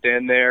just going to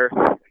stand there and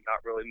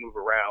not really move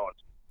around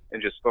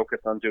and just focus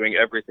on doing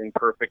everything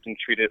perfect and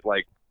treat it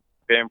like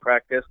band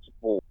practice,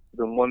 well,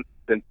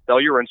 then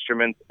sell your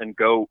instruments and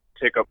go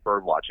take up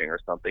bird watching or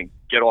something.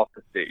 Get off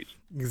the stage.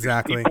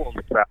 Exactly. People in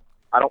the crowd,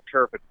 I don't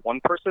care if it's one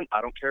person.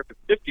 I don't care if it's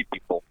 50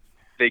 people.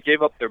 They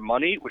gave up their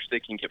money, which they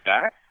can get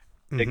back.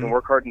 They can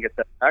work hard and get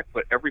that back.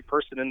 But every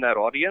person in that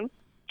audience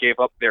gave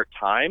up their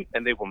time,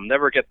 and they will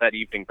never get that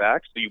evening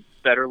back. So you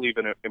better leave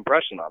an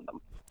impression on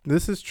them.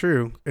 This is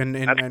true,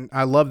 and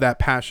I love that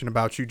passion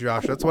about you,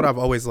 Josh. That's what I've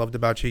always loved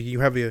about you. You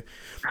have a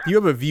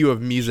view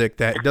of music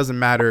that it doesn't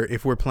matter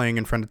if we're playing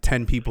in front of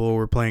 10 people or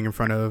we're playing in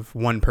front of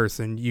one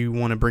person. You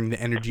want to bring the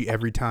energy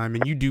every time,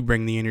 and you do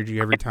bring the energy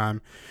every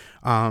time.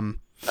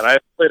 And I've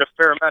played a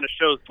fair amount of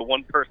shows to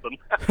one person.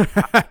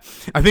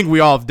 I think we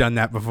all have done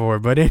that before.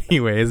 But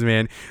anyways,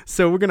 man.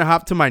 So we're going to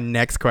hop to my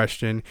next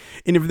question.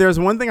 And if there's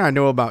one thing I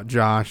know about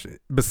Josh,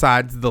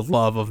 besides the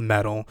love of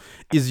metal,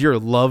 is your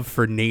love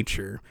for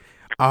nature.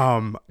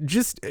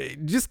 Just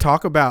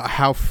talk about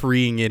how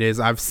freeing it is.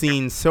 I've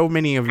seen so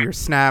many of your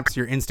snaps,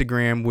 your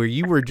Instagram, where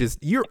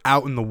you're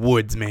out in the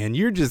woods, man.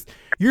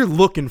 You're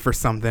looking for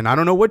something. I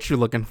don't know what you're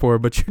looking for,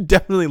 but you're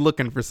definitely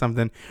looking for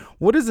something.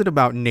 What is it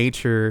about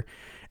nature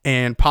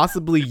and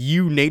possibly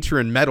nature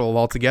and metal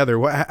all together?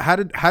 How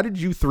did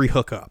you three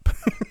hook up?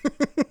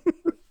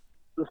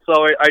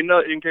 So I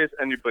know, in case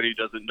anybody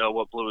doesn't know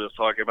what Blue is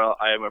talking about,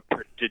 I am a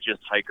prodigious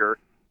hiker.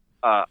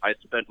 I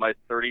spent my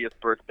 30th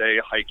birthday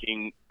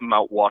hiking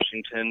Mount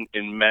Washington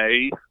in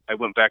May. I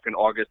went back in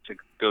August to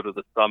go to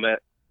the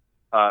summit.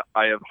 I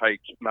have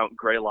hiked Mount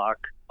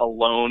Greylock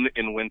alone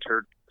in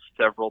winter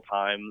several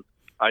times.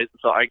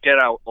 So I get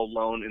out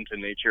alone into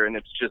nature, and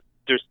it's just,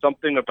 there's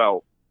something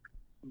about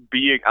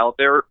being out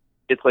there.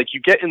 It's like you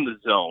get in the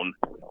zone.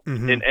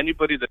 And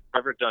anybody that's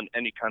ever done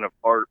any kind of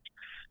art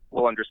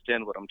will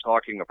understand what I'm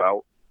talking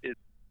about.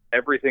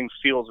 Everything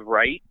feels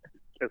right.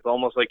 it's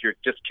almost like you're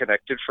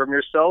disconnected from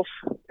yourself.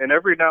 And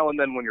every now and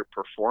then when you're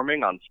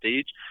performing on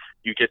stage,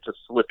 you get to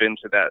slip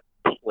into that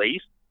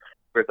place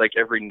where it's like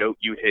every note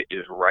you hit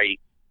is right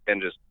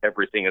and just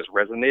everything is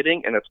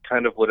resonating. And it's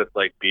kind of what it's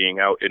like being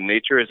out in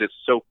nature. Is it's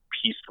so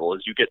peaceful,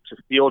 as you get to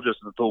feel just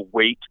the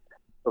weight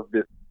of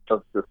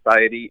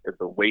society, and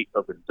the weight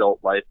of adult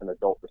life and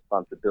adult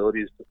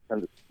responsibilities just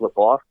kind of slip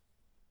off.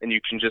 And you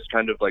can just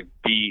kind of like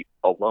be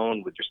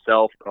alone with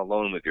yourself and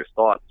alone with your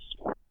thoughts.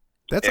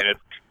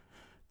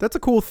 That's a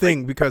cool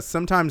thing, because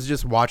sometimes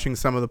just watching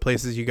some of the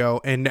places you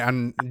go,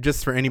 and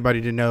just for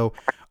anybody to know,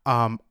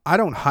 I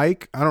don't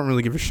hike. I don't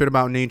really give a shit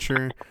about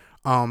nature.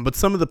 But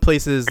some of the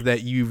places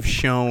that you've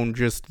shown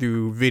just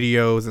through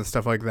videos and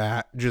stuff like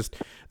that, just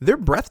they're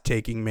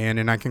breathtaking, man.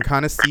 And I can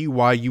kind of see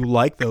why you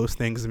like those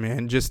things,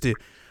 man. Just to,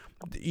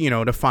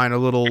 to find a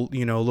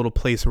little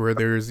place where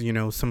there's,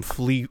 some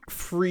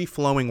free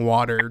flowing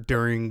water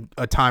during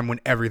a time when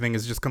everything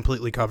is just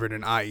completely covered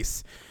in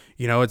ice.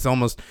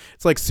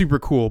 It's like super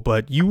cool,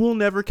 but you will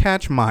never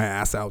catch my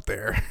ass out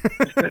there.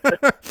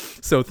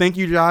 So thank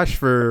you, Josh,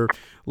 for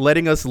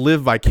letting us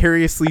live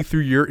vicariously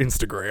through your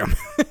Instagram.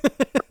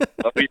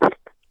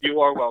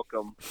 You are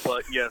welcome.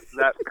 But yes,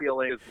 that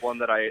feeling is one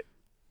that I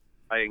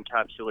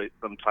encapsulate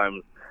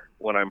sometimes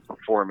when I'm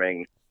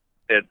performing.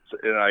 It's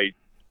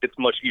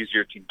much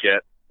easier to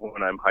get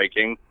when I'm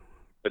hiking.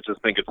 I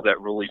just think it's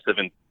that release of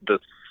the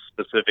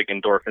specific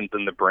endorphins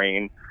in the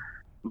brain.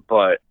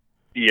 But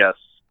yes.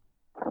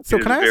 So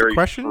can I ask a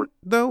question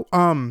though?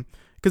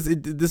 Because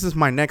this is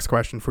my next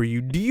question for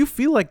you. Do you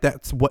feel like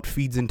that's what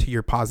feeds into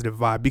your positive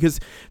vibe? Because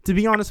to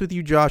be honest with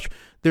you, Josh,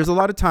 there's a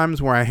lot of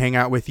times where I hang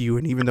out with you,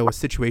 and even though a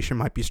situation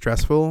might be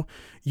stressful,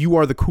 you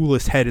are the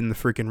coolest head in the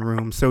freaking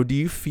room. So do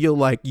you feel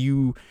like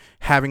you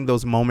having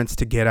those moments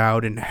to get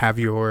out and have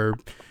your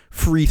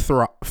free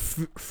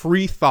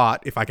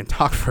thought, if I can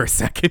talk for a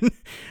second,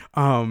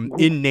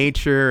 in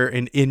nature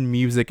and in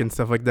music and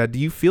stuff like that, do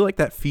you feel like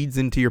that feeds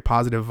into your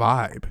positive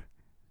vibe?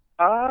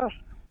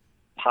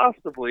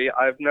 Possibly.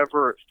 I've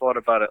never thought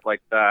about it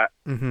like that.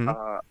 Mm-hmm.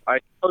 I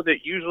know that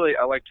usually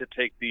I like to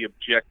take the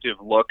objective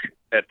look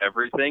at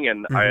everything,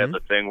 and I have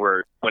a thing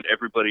where when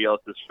everybody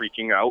else is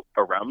freaking out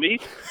around me,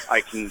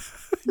 I can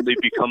really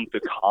become the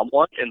calm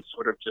one and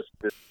sort of just,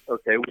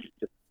 okay, we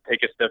just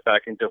take a step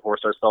back and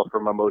divorce ourselves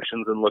from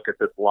emotions and look at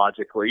this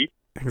logically.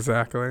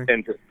 Exactly.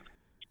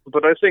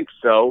 But I think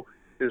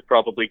is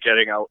probably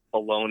getting out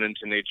alone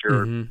into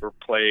nature or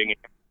playing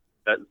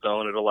that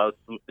zone. It allows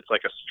it's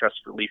like a stress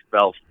relief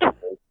valve.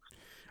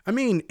 I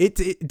mean,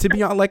 to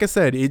be honest, like I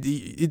said,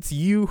 it's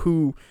you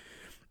who,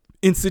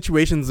 in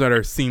situations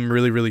that seem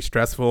really, really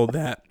stressful,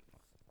 that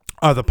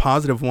are the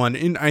positive one.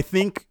 And I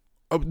think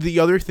the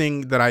other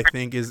thing that I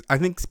think is, I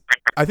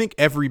think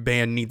every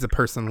band needs a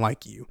person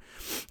like you,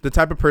 the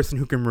type of person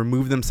who can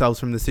remove themselves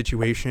from the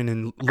situation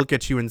and look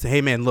at you and say,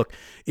 hey man, look,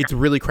 it's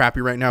really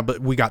crappy right now,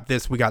 but we got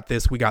this.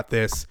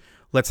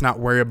 Let's not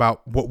worry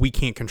about what we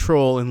can't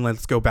control, and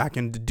let's go back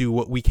and do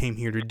what we came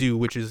here to do,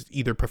 which is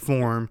either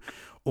perform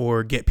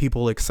or get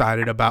people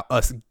excited about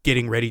us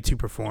getting ready to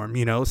perform,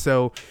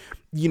 So,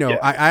 yeah.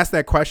 I asked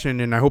that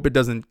question, and I hope it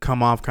doesn't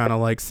come off kind of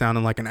like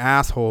sounding like an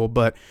asshole,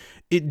 but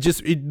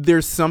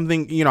there's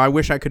something, I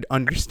wish I could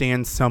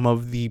understand some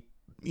of the,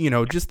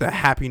 just the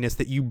happiness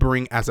that you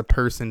bring as a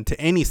person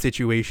to any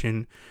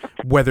situation,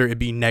 whether it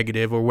be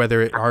negative or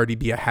whether it already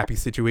be a happy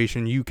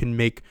situation. You can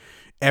make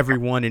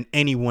everyone and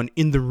anyone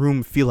in the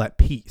room feel at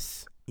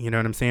peace. You know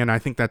what I'm saying? I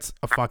think that's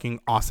a fucking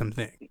awesome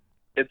thing.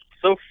 It's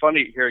so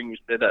funny hearing you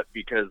say that,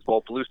 because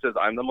while Blue says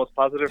I'm the most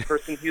positive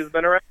person he's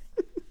been around,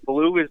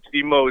 Blue is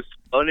the most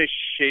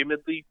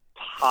unashamedly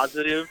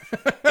positive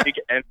big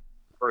energy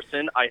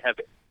person I have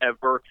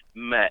ever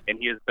met, and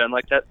he has been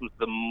like that since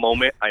the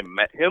moment I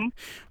met him.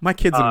 My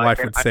kids and wife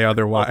would say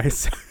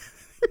otherwise.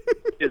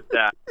 Is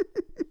that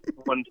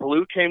when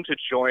Blue came to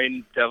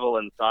join Devil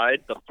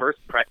Inside, the first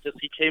practice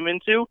he came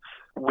into,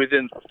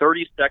 within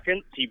 30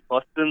 seconds, he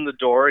busts in the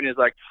door and he's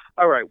like,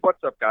 all right,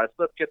 what's up, guys?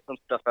 Let's get some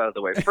stuff out of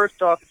the way.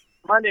 First off,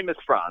 my name is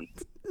Franz.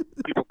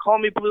 People call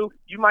me Blue.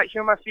 You might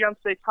hear my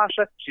fiancée,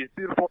 Tasha. She's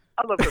beautiful.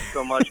 I love her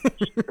so much.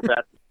 She's the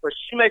best. But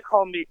she may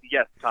call me,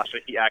 yes, Tasha,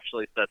 he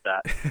actually said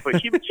that.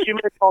 But she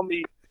may call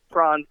me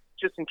Franz,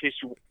 just in case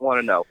you want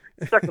to know.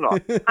 Second off,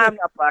 I'm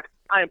not black.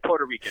 I am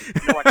Puerto Rican.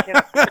 No, I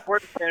cannot speak a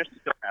word of Spanish, so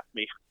don't ask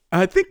me.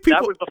 I think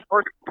people... That was the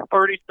first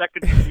 30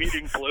 seconds of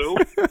meeting Blue.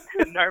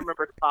 And I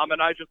remember Tom and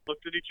I just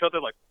looked at each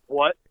other like,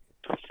 what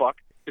the fuck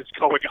is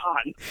going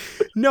on?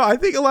 No, I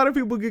think a lot of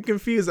people get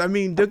confused. I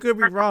mean, don't get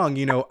me wrong.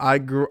 I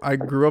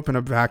grew up in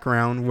a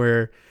background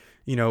where,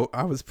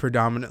 I was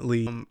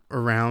predominantly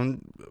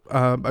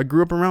I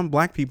grew up around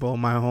black people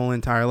my whole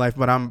entire life,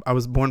 but I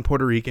was born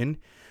Puerto Rican.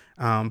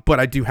 But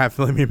I do have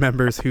family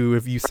members who,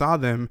 if you saw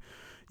them,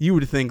 you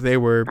would think they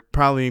were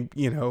probably,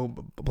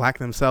 black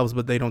themselves,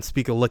 but they don't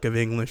speak a lick of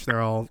English.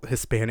 They're all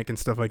Hispanic and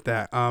stuff like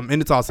that.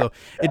 And it's also,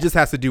 it just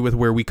has to do with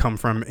where we come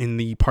from in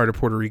the part of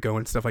Puerto Rico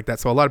and stuff like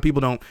that. So a lot of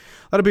people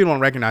don't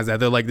recognize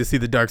that. They're like, they see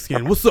the dark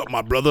skin. What's up,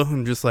 my brother?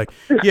 I'm just like,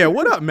 yeah,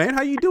 what up, man?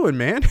 How you doing,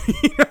 man?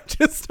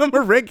 Just I'm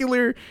a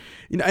regular,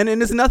 and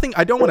it's nothing.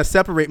 I don't want to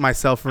separate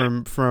myself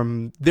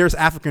from. There's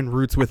African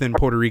roots within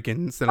Puerto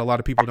Ricans that a lot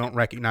of people don't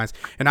recognize,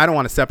 and I don't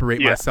want to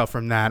separate myself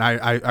from that.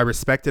 I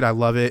respect it. I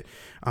love it,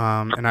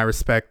 and I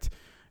respect.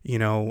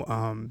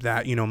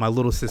 That my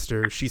little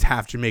sister, she's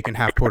half Jamaican,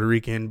 half Puerto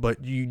Rican,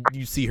 but you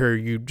see her,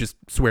 you just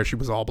swear she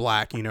was all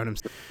black. You know what I'm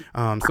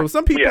saying? So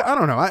some people, I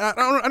don't know,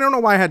 I don't know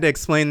why I had to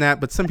explain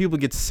that, but some people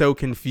get so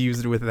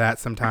confused with that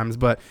sometimes.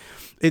 But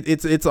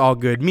it's all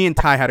good. Me and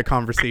Ty had a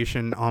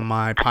conversation on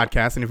my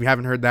podcast, and if you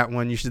haven't heard that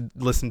one, you should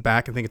listen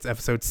back. I think it's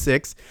episode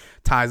 6.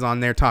 Ty's on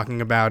there talking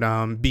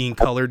about being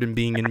colored and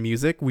being in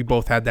music. We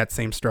both had that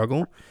same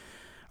struggle.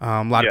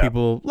 A lot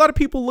of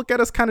people look at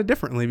us kind of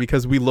differently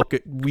because we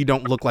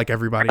don't look like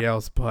everybody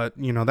else. But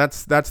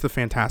that's the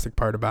fantastic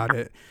part about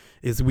it,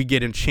 is we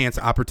get a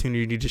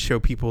opportunity to show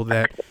people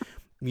that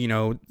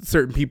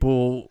certain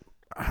people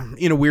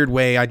in a weird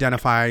way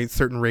identify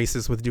certain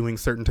races with doing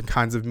certain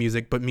kinds of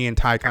music. But me and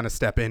Ty kind of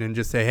step in and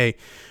just say, hey,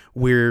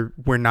 we're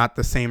not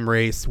the same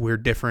race, we're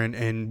different,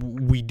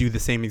 and we do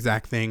the same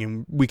exact thing,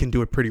 and we can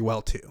do it pretty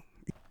well too.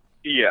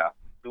 Yeah.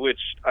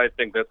 Which I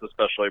think that's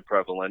especially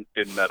prevalent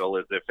in metal,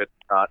 is if it's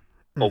not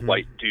a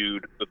white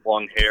dude with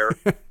long hair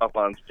up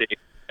on stage,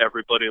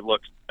 everybody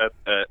looks at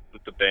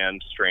the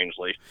band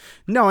strangely.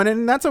 No,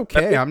 and that's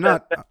okay. I'm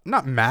not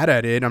mad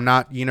at it. I'm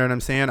not, you know what I'm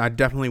saying? I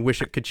definitely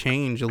wish it could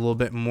change a little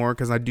bit more,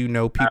 because I do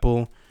know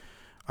people.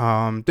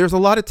 There's a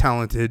lot of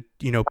talented,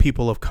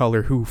 people of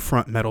color who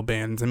front metal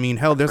bands. I mean,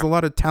 hell, there's a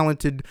lot of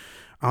talented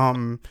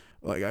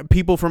like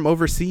people from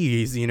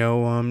overseas,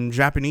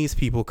 Japanese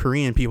people,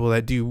 Korean people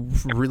that do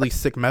really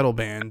sick metal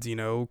bands,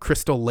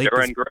 Crystal Lake.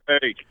 Duran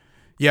Gray.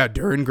 Yeah,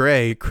 Duran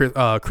Gray.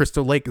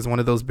 Crystal Lake is one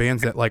of those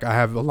bands that I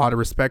have a lot of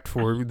respect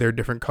for. They're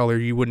different color.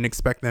 You wouldn't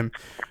expect them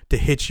to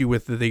hit you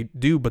with they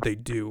do, but they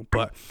do.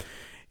 But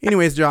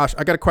anyways, Josh,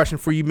 I got a question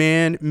for you,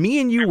 man.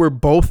 Me and you were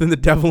both in The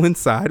Devil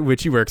Inside,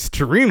 which you were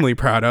extremely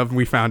proud of.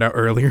 We found out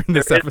earlier in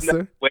this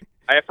episode. Wait,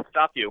 I have to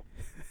stop you.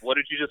 What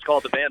did you just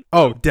call the band?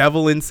 Oh,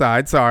 Devil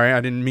Inside. Sorry,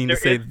 I didn't mean to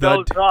say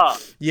the. No.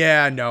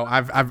 Yeah, no,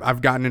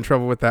 I've gotten in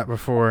trouble with that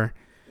before.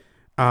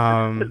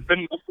 It's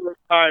been multiple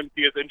times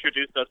he has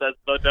introduced us as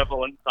The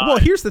Devil Inside. Well,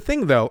 here's the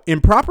thing, though.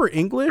 In proper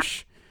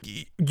English,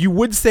 you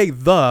would say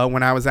the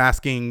when I was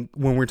asking,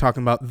 when we're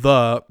talking about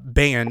the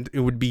band,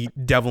 it would be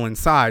Devil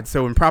Inside.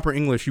 So in proper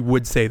English, you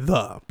would say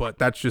the, but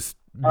that's just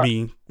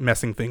me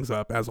messing things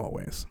up, as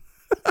always.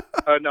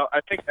 No, I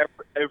think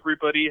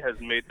everybody has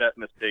made that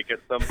mistake at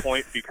some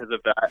point because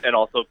of that, and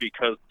also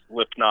because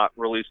Slipknot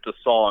released a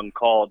song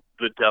called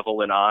 "The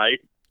Devil and I."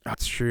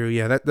 That's true.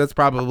 Yeah, that's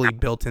probably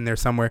built in there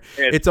somewhere.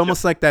 It's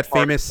almost like that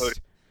famous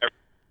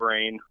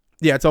brain.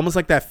 Yeah, it's almost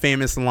like that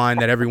famous line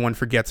that everyone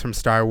forgets from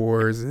Star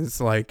Wars.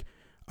 It's like,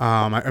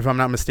 if I'm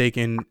not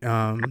mistaken,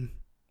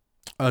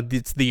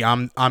 it's the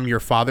 "I'm your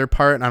father"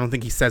 part. I don't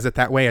think he says it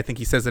that way. I think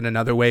he says it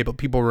another way, but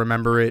people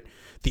remember it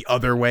the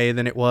other way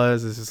than it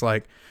was. It's just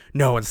like,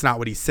 no, it's not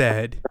what he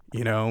said,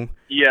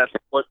 Yes,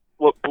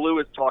 what Blue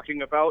is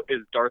talking about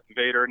is Darth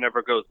Vader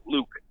never goes,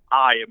 "Luke,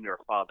 I am your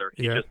father."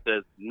 He just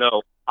says,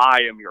 "No,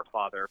 I am your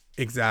father."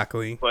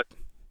 Exactly. But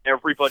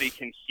everybody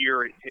can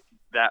hear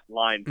that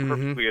line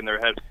perfectly in their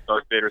head,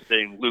 Darth Vader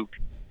saying Luke,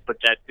 but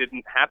that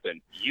didn't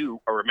happen.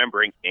 You are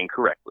remembering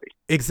incorrectly.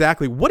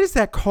 Exactly. What is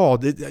that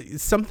called?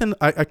 It's something,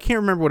 I can't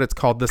remember what it's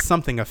called. The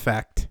something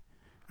effect.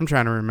 I'm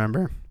trying to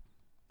remember.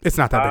 It's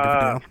not that big of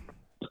a deal.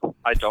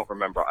 I don't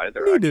remember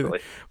either,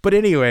 actually. But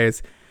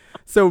anyways,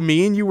 so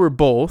me and you were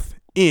both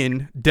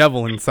in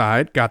Devil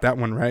Inside. Got that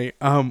one right.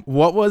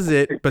 What was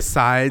it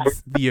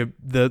besides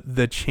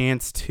the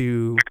chance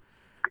to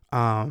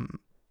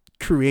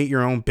create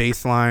your own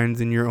bass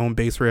lines and your own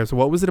bass riffs?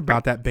 What was it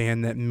about that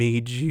band that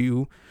made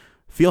you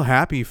feel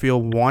happy,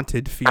 feel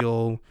wanted,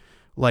 feel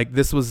like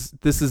this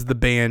is the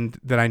band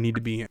that I need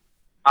to be in?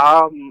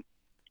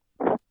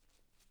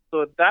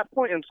 So at that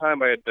point in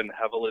time, I had been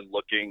heavily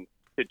looking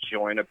to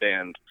join a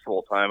band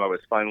full time. I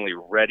was finally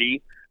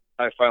ready.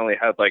 I finally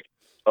had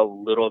a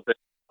little bit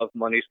of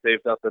money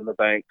saved up in the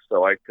bank,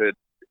 so I could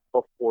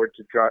afford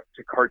to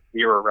cart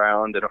gear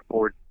around and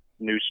afford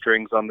new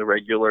strings on the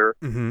regular.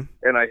 Mm-hmm.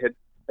 And I had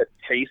a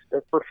taste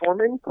of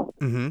performing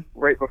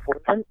right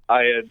before then.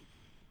 I had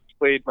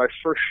played my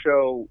first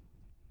show,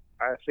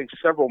 I think,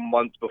 several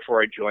months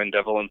before I joined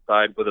Devil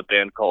Inside with a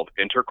band called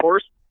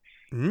Intercourse.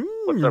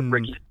 What's up,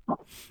 Ricky?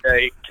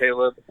 Hey,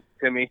 Caleb,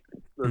 Timmy.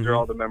 Those are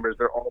all the members.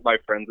 They're all my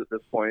friends at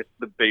this point.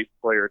 The bass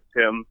player,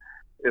 Tim,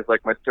 is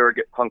like my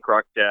surrogate punk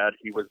rock dad.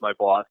 He was my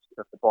boss.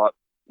 I bought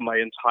my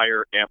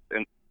entire amp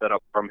and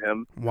setup from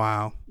him.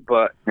 Wow.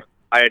 But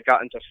I had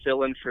gotten to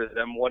fill in for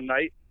them one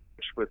night,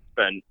 which was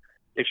fun.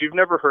 If you've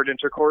never heard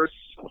Intercourse,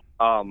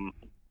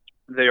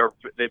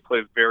 they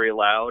play very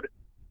loud.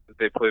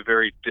 They play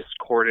very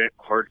discordant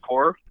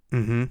hardcore,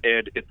 and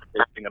it's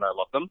amazing, and I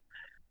love them.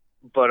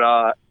 But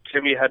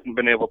Timmy hadn't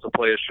been able to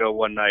play a show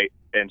one night,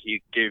 and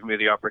he gave me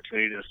the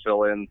opportunity to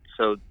fill in.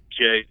 So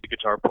Jay, the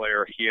guitar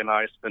player, he and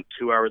I spent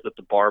 2 hours at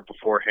the bar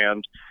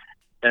beforehand,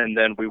 and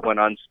then we went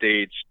on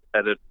stage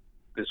at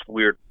this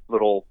weird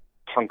little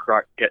punk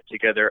rock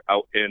get-together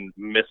out in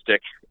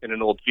Mystic in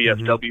an old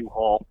VFW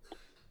hall.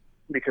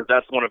 because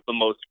that's one of the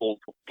most old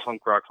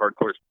punk rock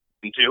hardcore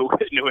you can do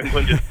in New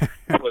England is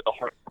with a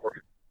hardcore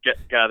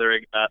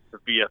gathering at the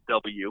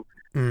VFW.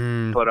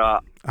 But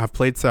I've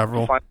played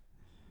several.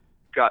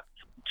 Got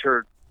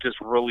to just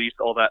release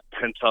all that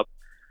pent up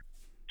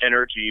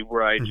energy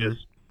where I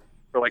just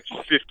for like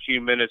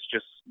 15 minutes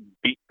just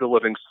beat the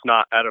living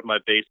snot out of my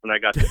bass, and I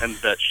got to end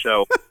that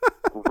show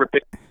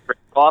ripping it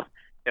off,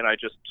 and I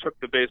just took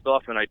the bass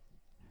off and I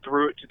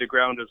threw it to the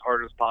ground as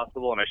hard as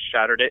possible, and I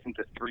shattered it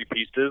into 3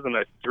 pieces, and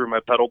I threw my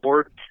pedal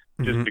board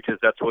just because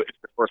that's what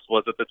the course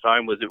was at the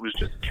time. It was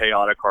just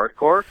chaotic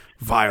hardcore,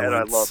 violence, and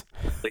I loved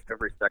like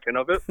every second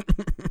of it.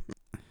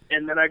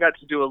 And then I got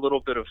to do a little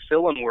bit of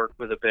fill-in work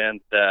with a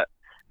band that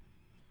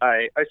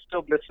I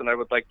still miss, and I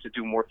would like to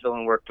do more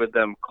fill-in work with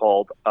them,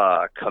 called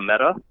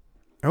Cometa,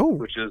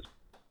 which is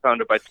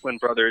founded by twin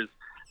brothers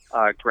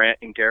Grant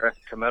and Gareth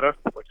Cometa.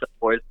 What's up,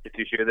 boys? If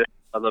you hear this,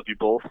 I love you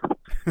both.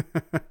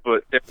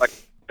 But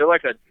they're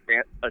like a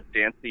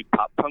dancey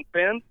pop punk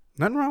band.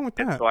 Nothing wrong with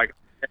that. And so I got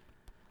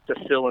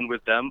to fill in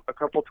with them a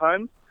couple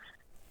times,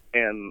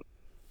 and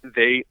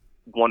they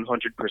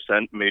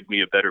 100% made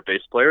me a better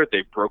bass player.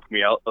 They broke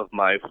me out of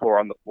my 4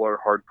 on the floor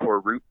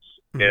hardcore roots,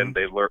 and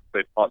they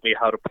taught me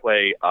how to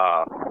play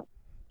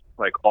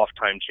like off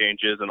time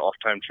changes and off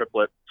time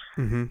triplets,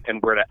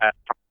 and where to add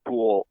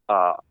cool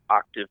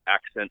octave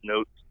accent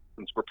notes.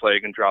 Since we're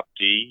playing in drop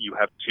D, you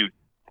have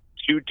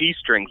two D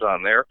strings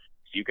on there,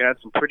 so you can add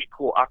some pretty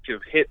cool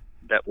octave hit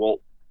that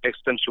will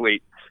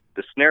accentuate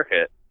the snare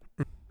hit.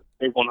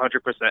 It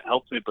 100%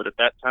 helped me, but at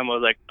that time I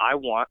was like, I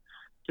want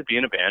to be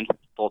in a band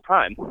full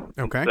time.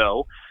 Okay.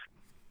 So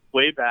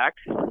way back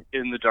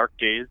in the dark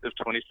days of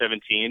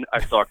 2017,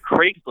 I saw a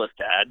Craigslist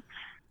ad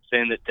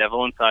saying that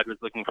Devil Inside was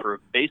looking for a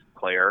bass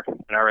player,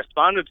 and I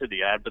responded to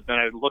the ad, but then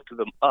I looked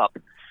them up,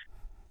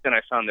 and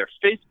I found their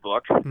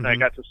Facebook, and I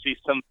got to see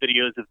some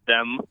videos of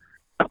them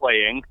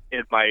playing,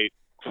 and my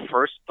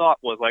first thought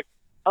was like,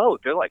 oh,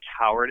 they're like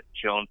Howard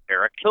Jones,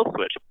 Eric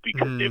Killswitch,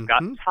 because they've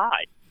got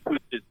Ty, who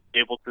is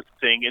able to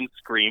sing and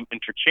scream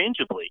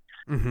interchangeably.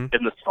 And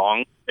the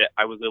song that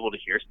I was able to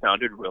hear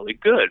sounded really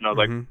good. And I was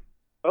like,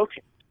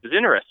 okay, this is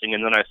interesting.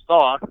 And then I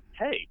saw,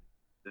 hey,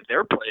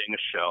 they're playing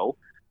a show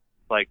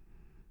like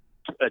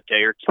a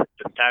day or two,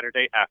 the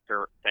Saturday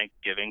after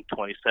Thanksgiving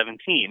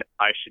 2017.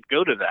 I should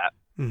go to that.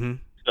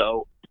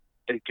 So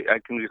I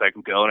can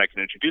go and I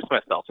can introduce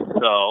myself.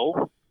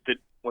 So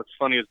what's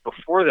funny is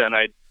before then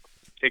I'd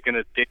taken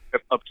a day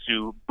trip up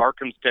to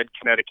Barkhamstead,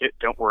 Connecticut.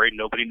 Don't worry,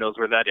 nobody knows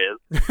where that is.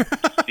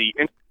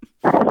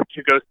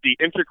 To go see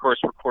Intercourse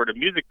record a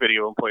music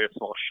video and play a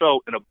small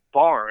show in a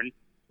barn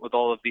with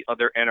all of the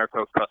other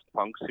anarcho-crust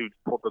punks who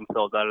pulled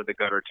themselves out of the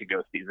gutter to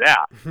go see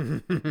that.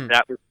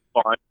 That was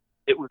fun.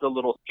 It was a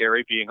little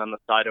scary being on the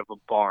side of a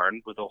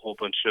barn with a whole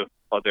bunch of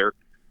other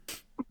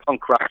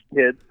punk rock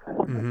kids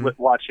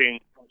watching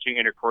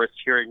Intercourse,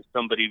 hearing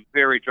somebody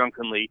very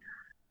drunkenly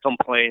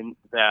complain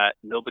that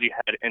nobody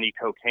had any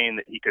cocaine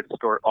that he could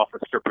snort off a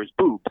stripper's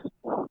boobs.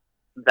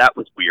 That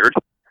was weird.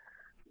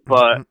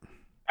 But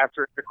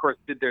after Intercourse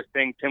did their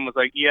thing, Tim was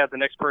like, yeah, the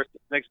next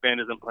band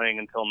isn't playing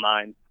until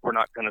 9. We're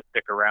not going to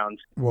stick around.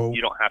 Whoa.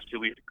 You don't have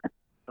to. I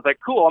was like,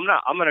 cool, I'm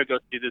not. I'm going to go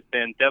see this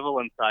band Devil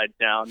Inside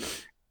down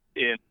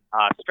in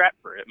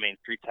Stratford at Main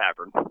Street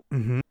Tavern.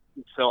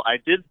 So I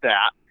did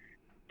that,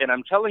 and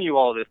I'm telling you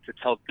all this to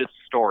tell this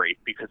story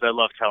because I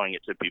love telling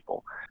it to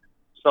people.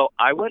 So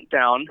I went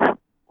down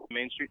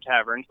Main Street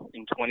Tavern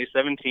in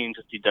 2017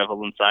 to see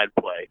Devil Inside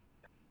play.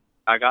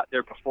 I got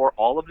there before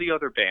all of the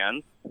other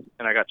bands,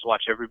 and I got to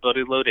watch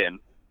everybody load in.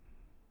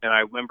 And I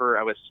remember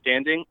I was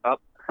standing up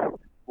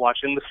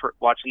watching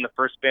the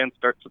first band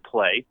start to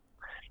play,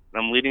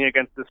 and I'm leaning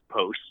against this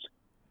post,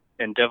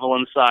 and Devil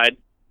Inside,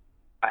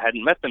 I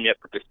hadn't met them yet,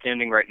 but they're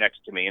standing right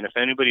next to me. And if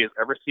anybody has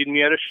ever seen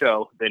me at a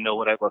show, they know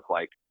what I look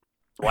like.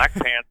 Black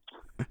pants,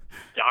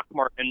 Doc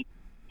Martens,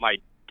 my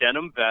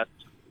denim vest,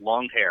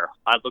 long hair.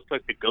 I looked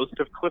like the ghost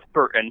of Cliff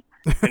Burton.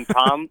 And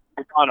Tom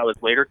Stefano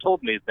has later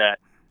told me that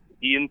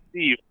he and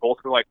Steve both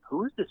were like,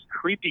 who is this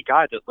creepy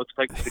guy that looks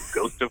like the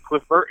ghost of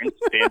Cliff Burton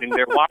standing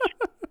there watching?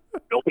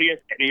 Nobody has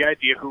any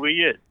idea who he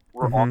is.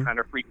 We're all kind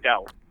of freaked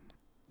out.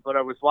 But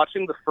I was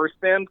watching the first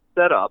band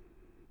set up,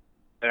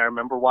 and I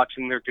remember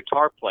watching their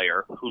guitar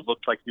player, who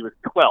looked like he was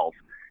 12,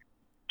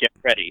 get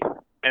ready.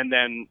 And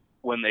then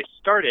when they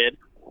started,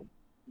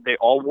 they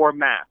all wore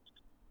masks.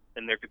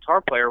 And their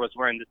guitar player was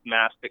wearing this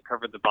mask that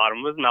covered the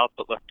bottom of his mouth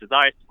but left his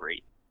eyes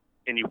free.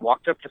 And he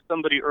walked up to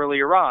somebody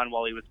earlier on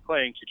while he was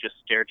playing to just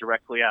stare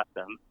directly at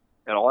them.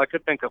 And all I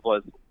could think of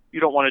was, you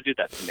don't want to do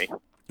that to me.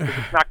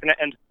 It's not going to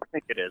end as I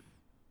think it is.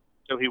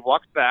 So he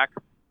walks back,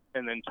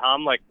 and then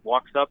Tom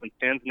walks up and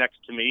stands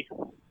next to me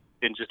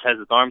and just has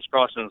his arms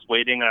crossed and is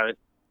waiting. And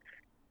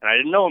I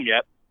didn't know him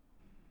yet.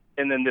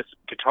 And then this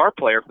guitar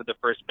player for the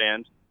first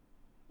band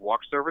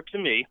walks over to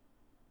me,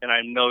 and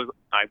I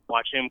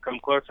watch him come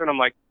closer, and I'm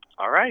like,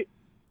 all right,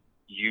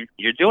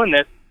 you're doing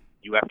this.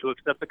 You have to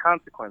accept the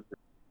consequences.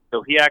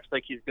 So he acts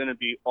like he's going to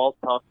be all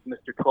tough,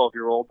 Mr.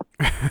 12-year-old,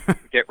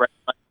 get right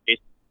in my face.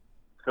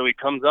 So he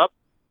comes up.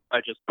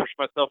 I just push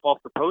myself off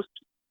the post,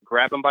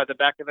 grab him by the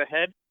back of the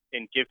head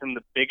and give him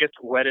the biggest,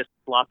 wettest,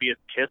 sloppiest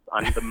kiss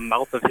on the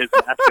mouth of his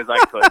mask as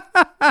I could.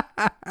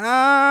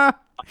 I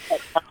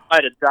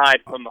might have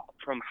died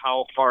from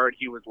how hard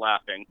he was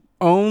laughing.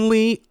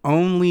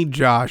 Only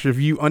Josh. If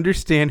you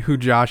understand who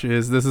Josh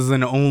is, this is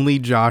an only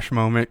Josh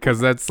moment,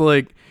 because that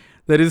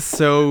is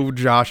so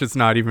Josh. It's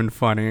not even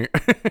funny.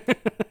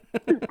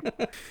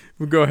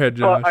 Go ahead,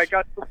 Josh.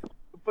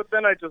 But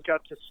then I just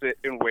got to sit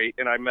and wait,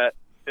 and I met.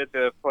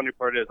 The funny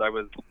part is, there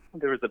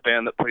was a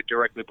band that played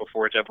directly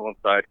before Devil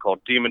Inside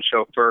called Demon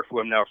Chauffeur, who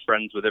I'm now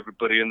friends with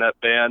everybody in that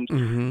band.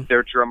 Mm-hmm.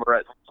 Their drummer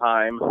at the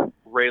time,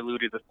 Ray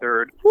Ludi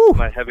III,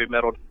 my heavy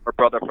metal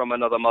brother from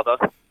another mother.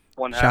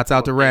 Shouts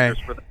out to Ray.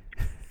 For the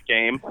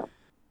game,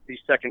 the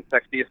second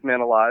sexiest man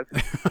alive.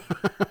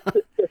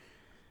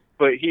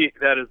 But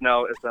that is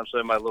now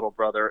essentially my little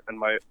brother and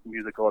my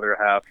musical other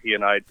half. He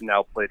and I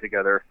now play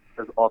together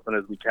as often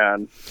as we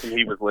can. And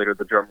he was later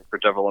the drummer for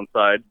Devil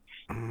Inside.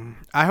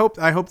 I hope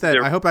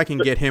I can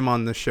get him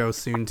on the show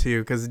soon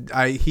too, because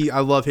I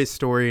love his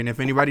story, and if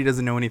anybody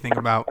doesn't know anything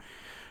about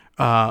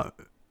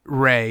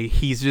Ray,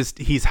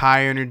 he's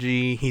high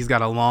energy. He's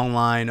got a long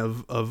line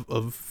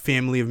of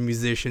family of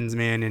musicians,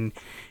 man, and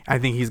I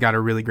think he's got a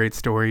really great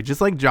story,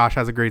 just like Josh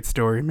has a great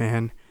story,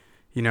 man.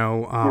 You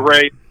know,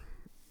 Ray,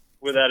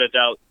 without a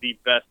doubt, the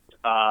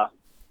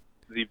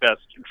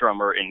best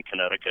drummer in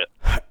Connecticut.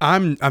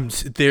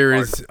 There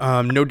is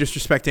no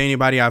disrespect to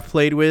anybody I've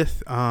played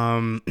with.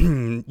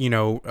 You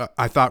know,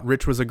 I thought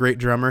Rich was a great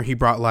drummer. He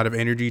brought a lot of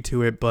energy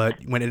to it, but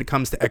when it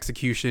comes to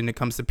execution, it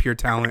comes to pure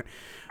talent,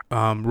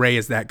 Ray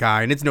is that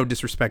guy. And it's no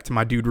disrespect to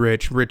my dude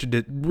Rich. Rich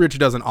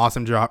does an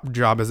awesome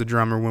job as a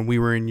drummer. When we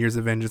were in Years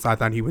of Vengeance, I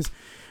thought he was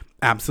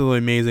absolutely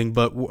amazing.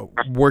 But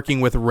working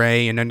with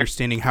Ray and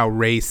understanding how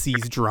Ray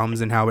sees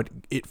drums and how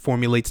it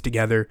formulates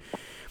together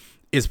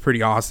is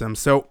pretty awesome.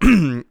 So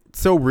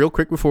real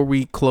quick before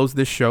we close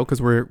this show,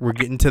 because we're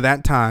getting to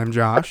that time,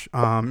 Josh,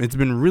 it's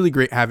been really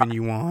great having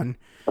you on,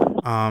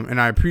 and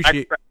I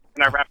appreciate.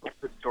 Can I wrap up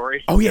the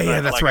story? Oh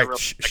yeah, that's right.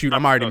 Shoot,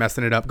 I'm already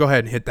messing it up. Go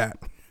ahead and hit that.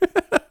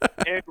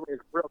 Anyways,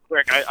 real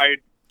quick,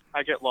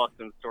 I get lost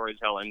in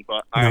storytelling,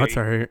 but no, it's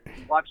all right.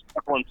 Watched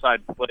Devil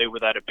Inside play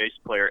without a bass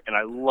player, and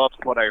I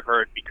loved what I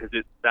heard because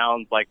it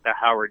sounds like the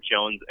Howard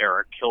Jones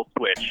era Kill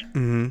Switch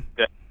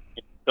that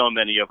so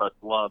many of us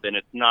love, and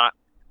it's not.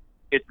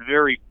 It's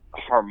very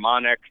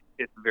harmonic.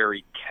 It's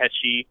very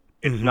catchy.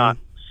 It's not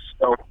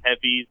so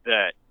heavy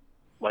that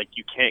like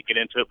you can't get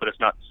into it, but it's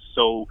not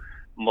so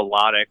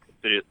melodic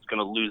that it's going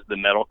to lose the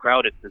metal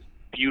crowd. It's this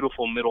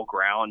beautiful middle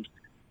ground,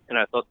 and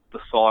I thought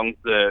the songs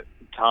that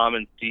Tom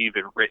and Steve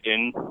had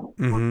written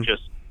were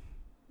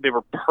they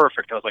were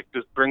perfect. I was like,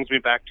 this brings me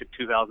back to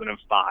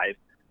 2005,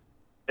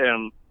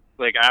 and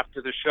like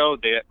after the show,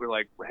 they were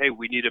like, hey,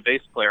 we need a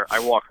bass player.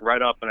 I walked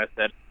right up and I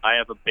said, I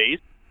have a bass.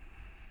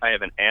 I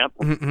have an amp,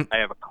 I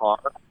have a car,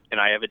 and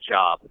I have a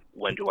job.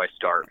 When do I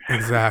start?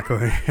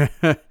 Exactly.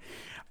 And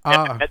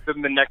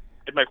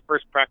my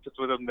first practice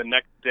with them the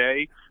next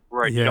day,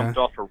 where I jumped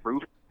off a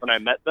roof when I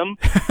met them.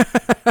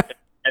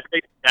 I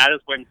think that is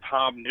when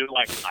Tom knew,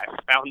 like, I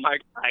found my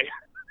guy.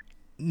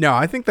 No,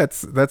 I think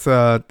that's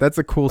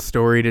a cool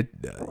story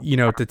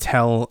to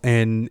tell,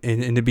 and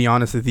to be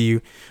honest with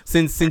you,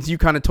 since you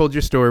kind of told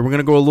your story, we're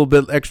gonna go a little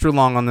bit extra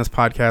long on this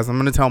podcast. I'm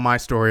gonna tell my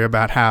story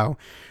about how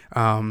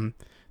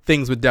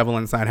things with Devil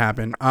Inside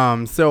happen.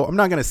 So I'm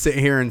not going to sit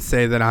here and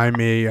say that I'm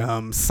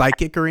a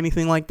psychic or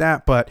anything like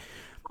that, but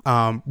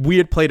we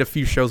had played a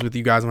few shows with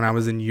you guys when I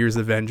was in Years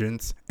of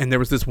Vengeance, and there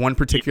was this one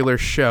particular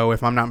show,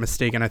 if I'm not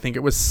mistaken, I think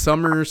it was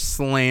Summer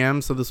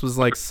Slam, so this was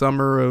like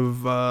summer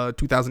of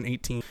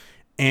 2018.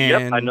 And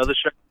yep, I know the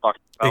show you're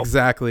talking about.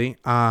 Exactly.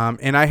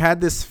 And I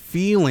had this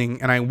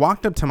feeling, and I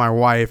walked up to my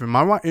wife, and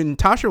and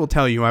Tasha will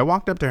tell you, I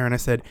walked up to her and I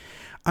said,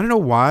 I don't know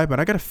why,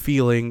 but I got a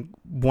feeling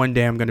one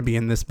day I'm going to be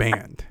in this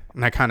band.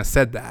 And I kind of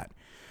said that.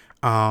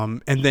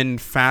 And then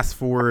fast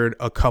forward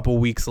a couple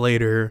weeks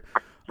later,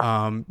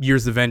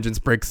 Years of Vengeance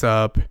breaks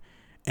up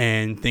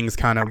and things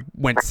kind of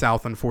went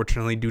south,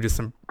 unfortunately, due to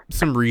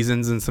some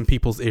reasons and some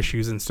people's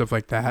issues and stuff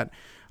like that.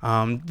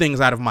 Things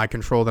out of my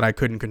control that I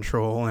couldn't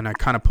control. And I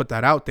kind of put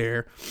that out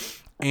there.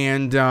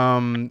 And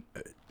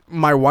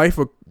my wife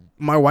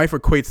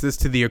equates this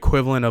to the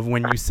equivalent of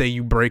when you say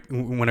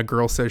when a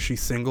girl says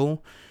she's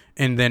single.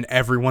 And then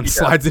everyone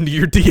slides into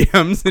your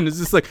DMs and it's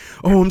just like,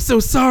 oh, I'm so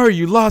sorry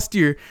you lost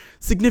your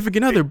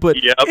significant other. But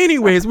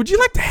anyways, would you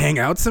like to hang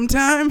out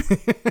sometime?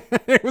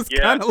 It was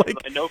kind of like...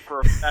 I know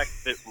for a fact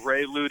that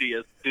Ray Ludi,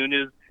 as soon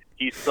as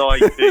he saw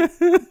you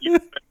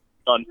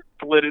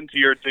slid into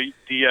your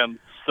DM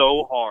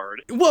so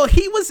hard. Well,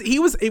 he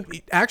was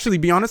actually,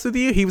 be honest with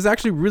you, he was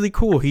actually really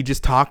cool. He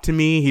just talked to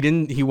me.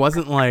 He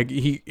wasn't like,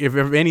 if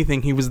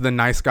anything, he was the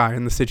nice guy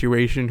in the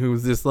situation who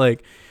was just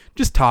like,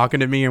 just talking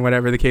to me and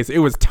whatever the case. It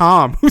was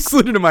Tom who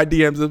slid into my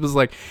DMs. It was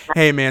like,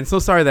 hey man, so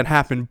sorry that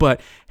happened,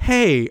 but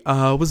hey,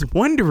 was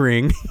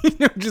wondering,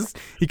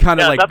 he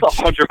kind of like, that's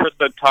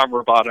 100% Tom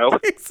Roboto.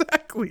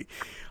 Exactly.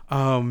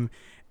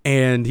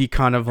 And he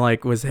kind of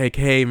like was like,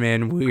 hey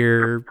man,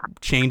 we're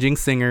changing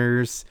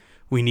singers.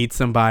 We need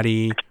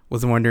somebody.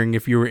 was wondering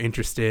if you were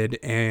interested.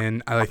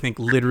 And I think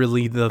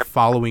literally the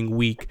following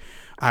week,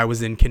 I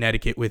was in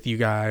Connecticut with you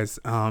guys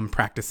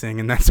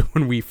practicing, and that's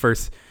when we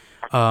first,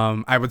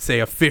 I would say,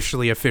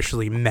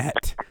 officially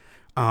met.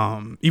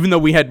 Even though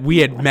we had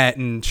met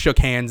and shook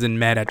hands and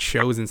met at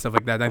shows and stuff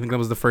like that. I think that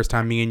was the first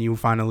time me and you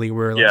finally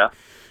were, like,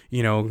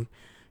 you know,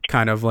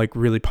 kind of like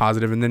really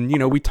positive. And then, you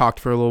know, we talked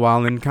for a little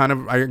while, and I kind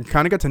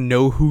of got to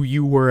know who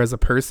you were as a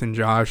person,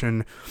 Josh.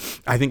 And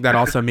I think that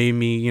also made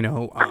me, you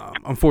know,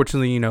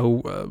 unfortunately, you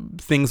know,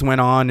 things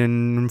went on,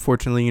 and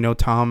unfortunately, you know,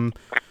 Tom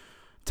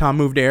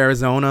moved to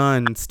Arizona,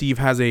 and Steve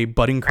has a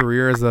budding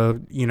career as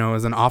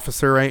an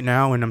officer right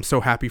now. And I'm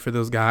so happy for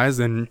those guys.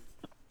 And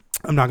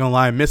I'm not gonna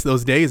lie, I miss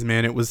those days,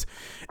 man. It was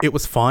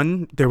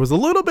fun. There was a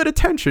little bit of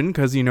tension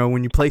because, you know,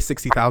 when you play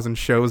 60,000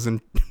 shows in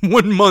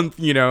 1 month,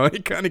 you know,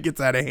 it kind of gets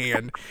out of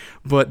hand.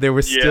 But there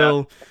were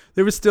still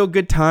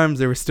good times.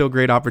 There were still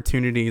great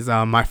opportunities.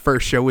 My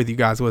first show with you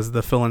guys was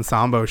the Phil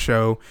Anselmo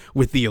show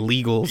with the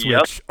Illegals,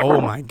 which,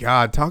 oh my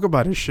God, talk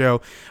about a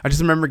show. I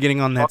just remember getting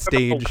on that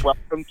stage.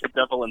 Welcome to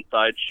Devil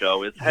Inside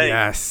show is, hey,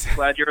 yes,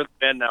 glad you're in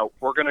the band now.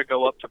 We're going to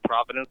go up to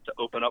Providence to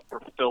open up for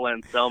Phil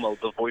Anselmo,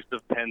 the voice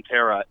of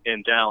Pantera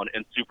in Down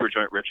and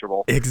Superjoint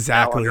Ritual.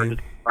 Exactly. Now under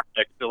his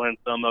project, Phil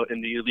Anselmo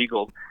and the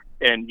Illegals.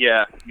 And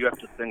yeah, you have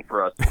to sing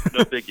for us.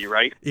 No biggie,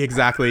 right?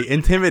 Exactly.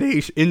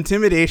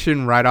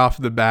 Intimidation right off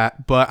the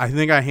bat, but I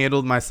think I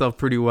handled myself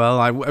pretty well.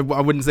 I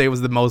wouldn't say it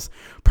was the most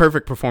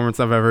perfect performance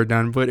I've ever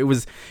done, but it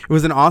was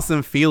an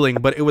awesome feeling.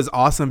 But it was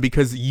awesome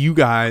because you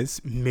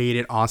guys made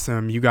it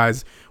awesome. You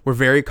guys were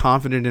very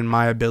confident in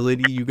my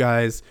ability. You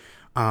guys,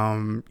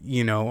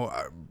 you know,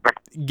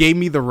 gave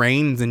me the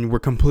reins and were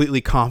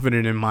completely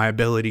confident in my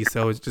ability.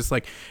 So it's just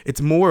like,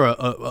 it's more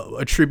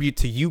a tribute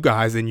to you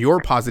guys and your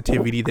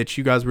positivity, that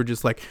you guys were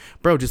just like,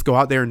 bro, just go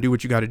out there and do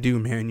what you got to do,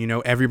 man. You know,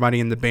 everybody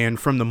in the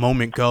band from the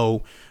moment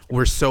go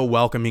were so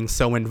welcoming,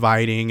 so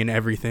inviting and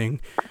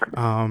everything.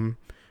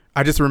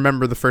 I just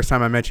remember the first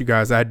time I met you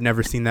guys, I had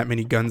never seen that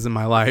many guns in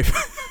my life.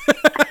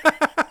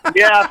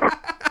 Yeah.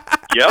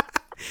 Yep.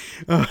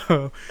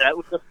 That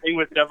was the thing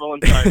with Devil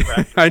Inside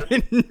practice. I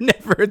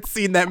never had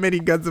seen that many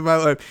guns in my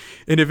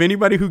life. And if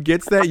anybody who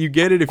gets that, you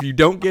get it. If you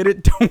don't get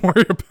it, don't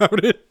worry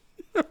about it.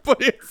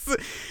 But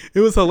it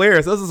was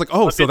hilarious. I was just like,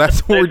 oh, so that's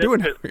what we're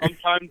doing.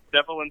 Sometimes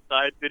Devil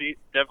Inside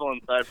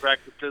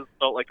practices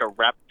felt like a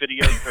rap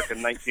video took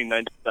in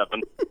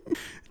 1997.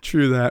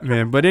 True that,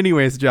 man. But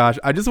anyways, Josh,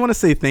 I just want to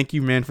say thank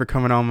you, man, for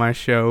coming on my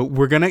show.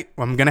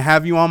 I'm gonna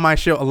have you on my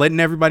show. I'm letting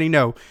everybody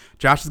know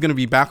Josh is gonna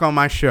be back on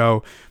my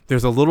show.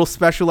 There's a little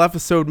special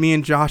episode me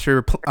and Josh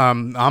are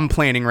I'm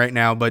planning right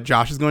now, but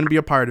Josh is going to be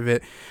a part of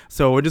it.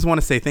 So I just want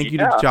to say thank you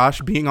to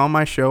Josh being on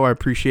my show. I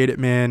appreciate it,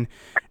 man.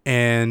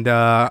 And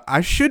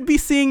I should be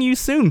seeing you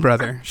soon,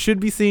 brother. Should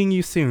be seeing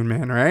you soon,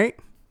 man, right?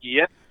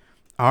 Yep.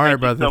 All right,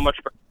 brother. Thank you so much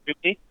for having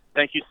me.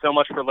 Thank you so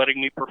much for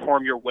letting me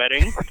perform your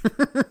wedding.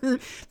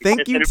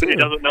 Thank you, too. If anybody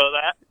doesn't know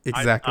that,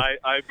 exactly.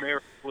 I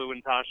married Blue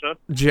and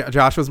Tasha.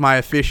 Josh was my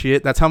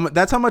officiate. That's how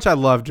much I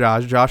love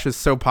Josh. Josh is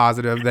so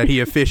positive that he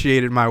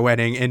officiated my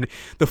wedding. And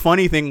the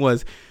funny thing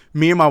was,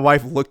 me and my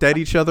wife looked at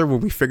each other when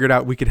we figured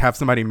out we could have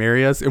somebody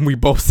marry us, and we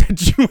both said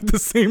you at the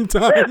same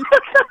time.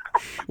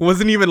 It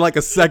wasn't even like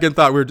a second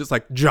thought. We were just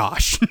like,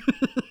 Josh.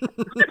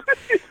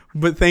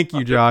 But thank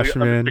you, Josh,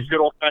 man. The good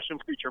old-fashioned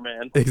preacher,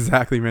 man.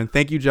 Exactly, man.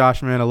 Thank you,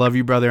 Josh, man. I love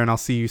you, brother, and I'll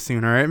see you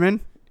soon. All right, man?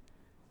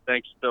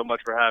 Thank you so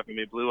much for having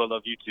me, Blue. I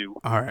love you, too.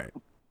 All right.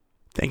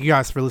 Thank you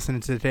guys for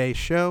listening to today's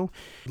show.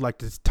 If you'd like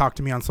to talk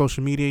to me on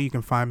social media, you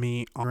can find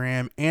me on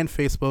Instagram and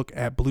Facebook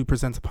at Blue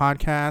Presents a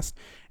Podcast.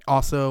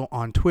 Also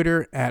on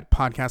Twitter at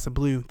Podcast of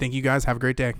Blue. Thank you guys. Have a great day.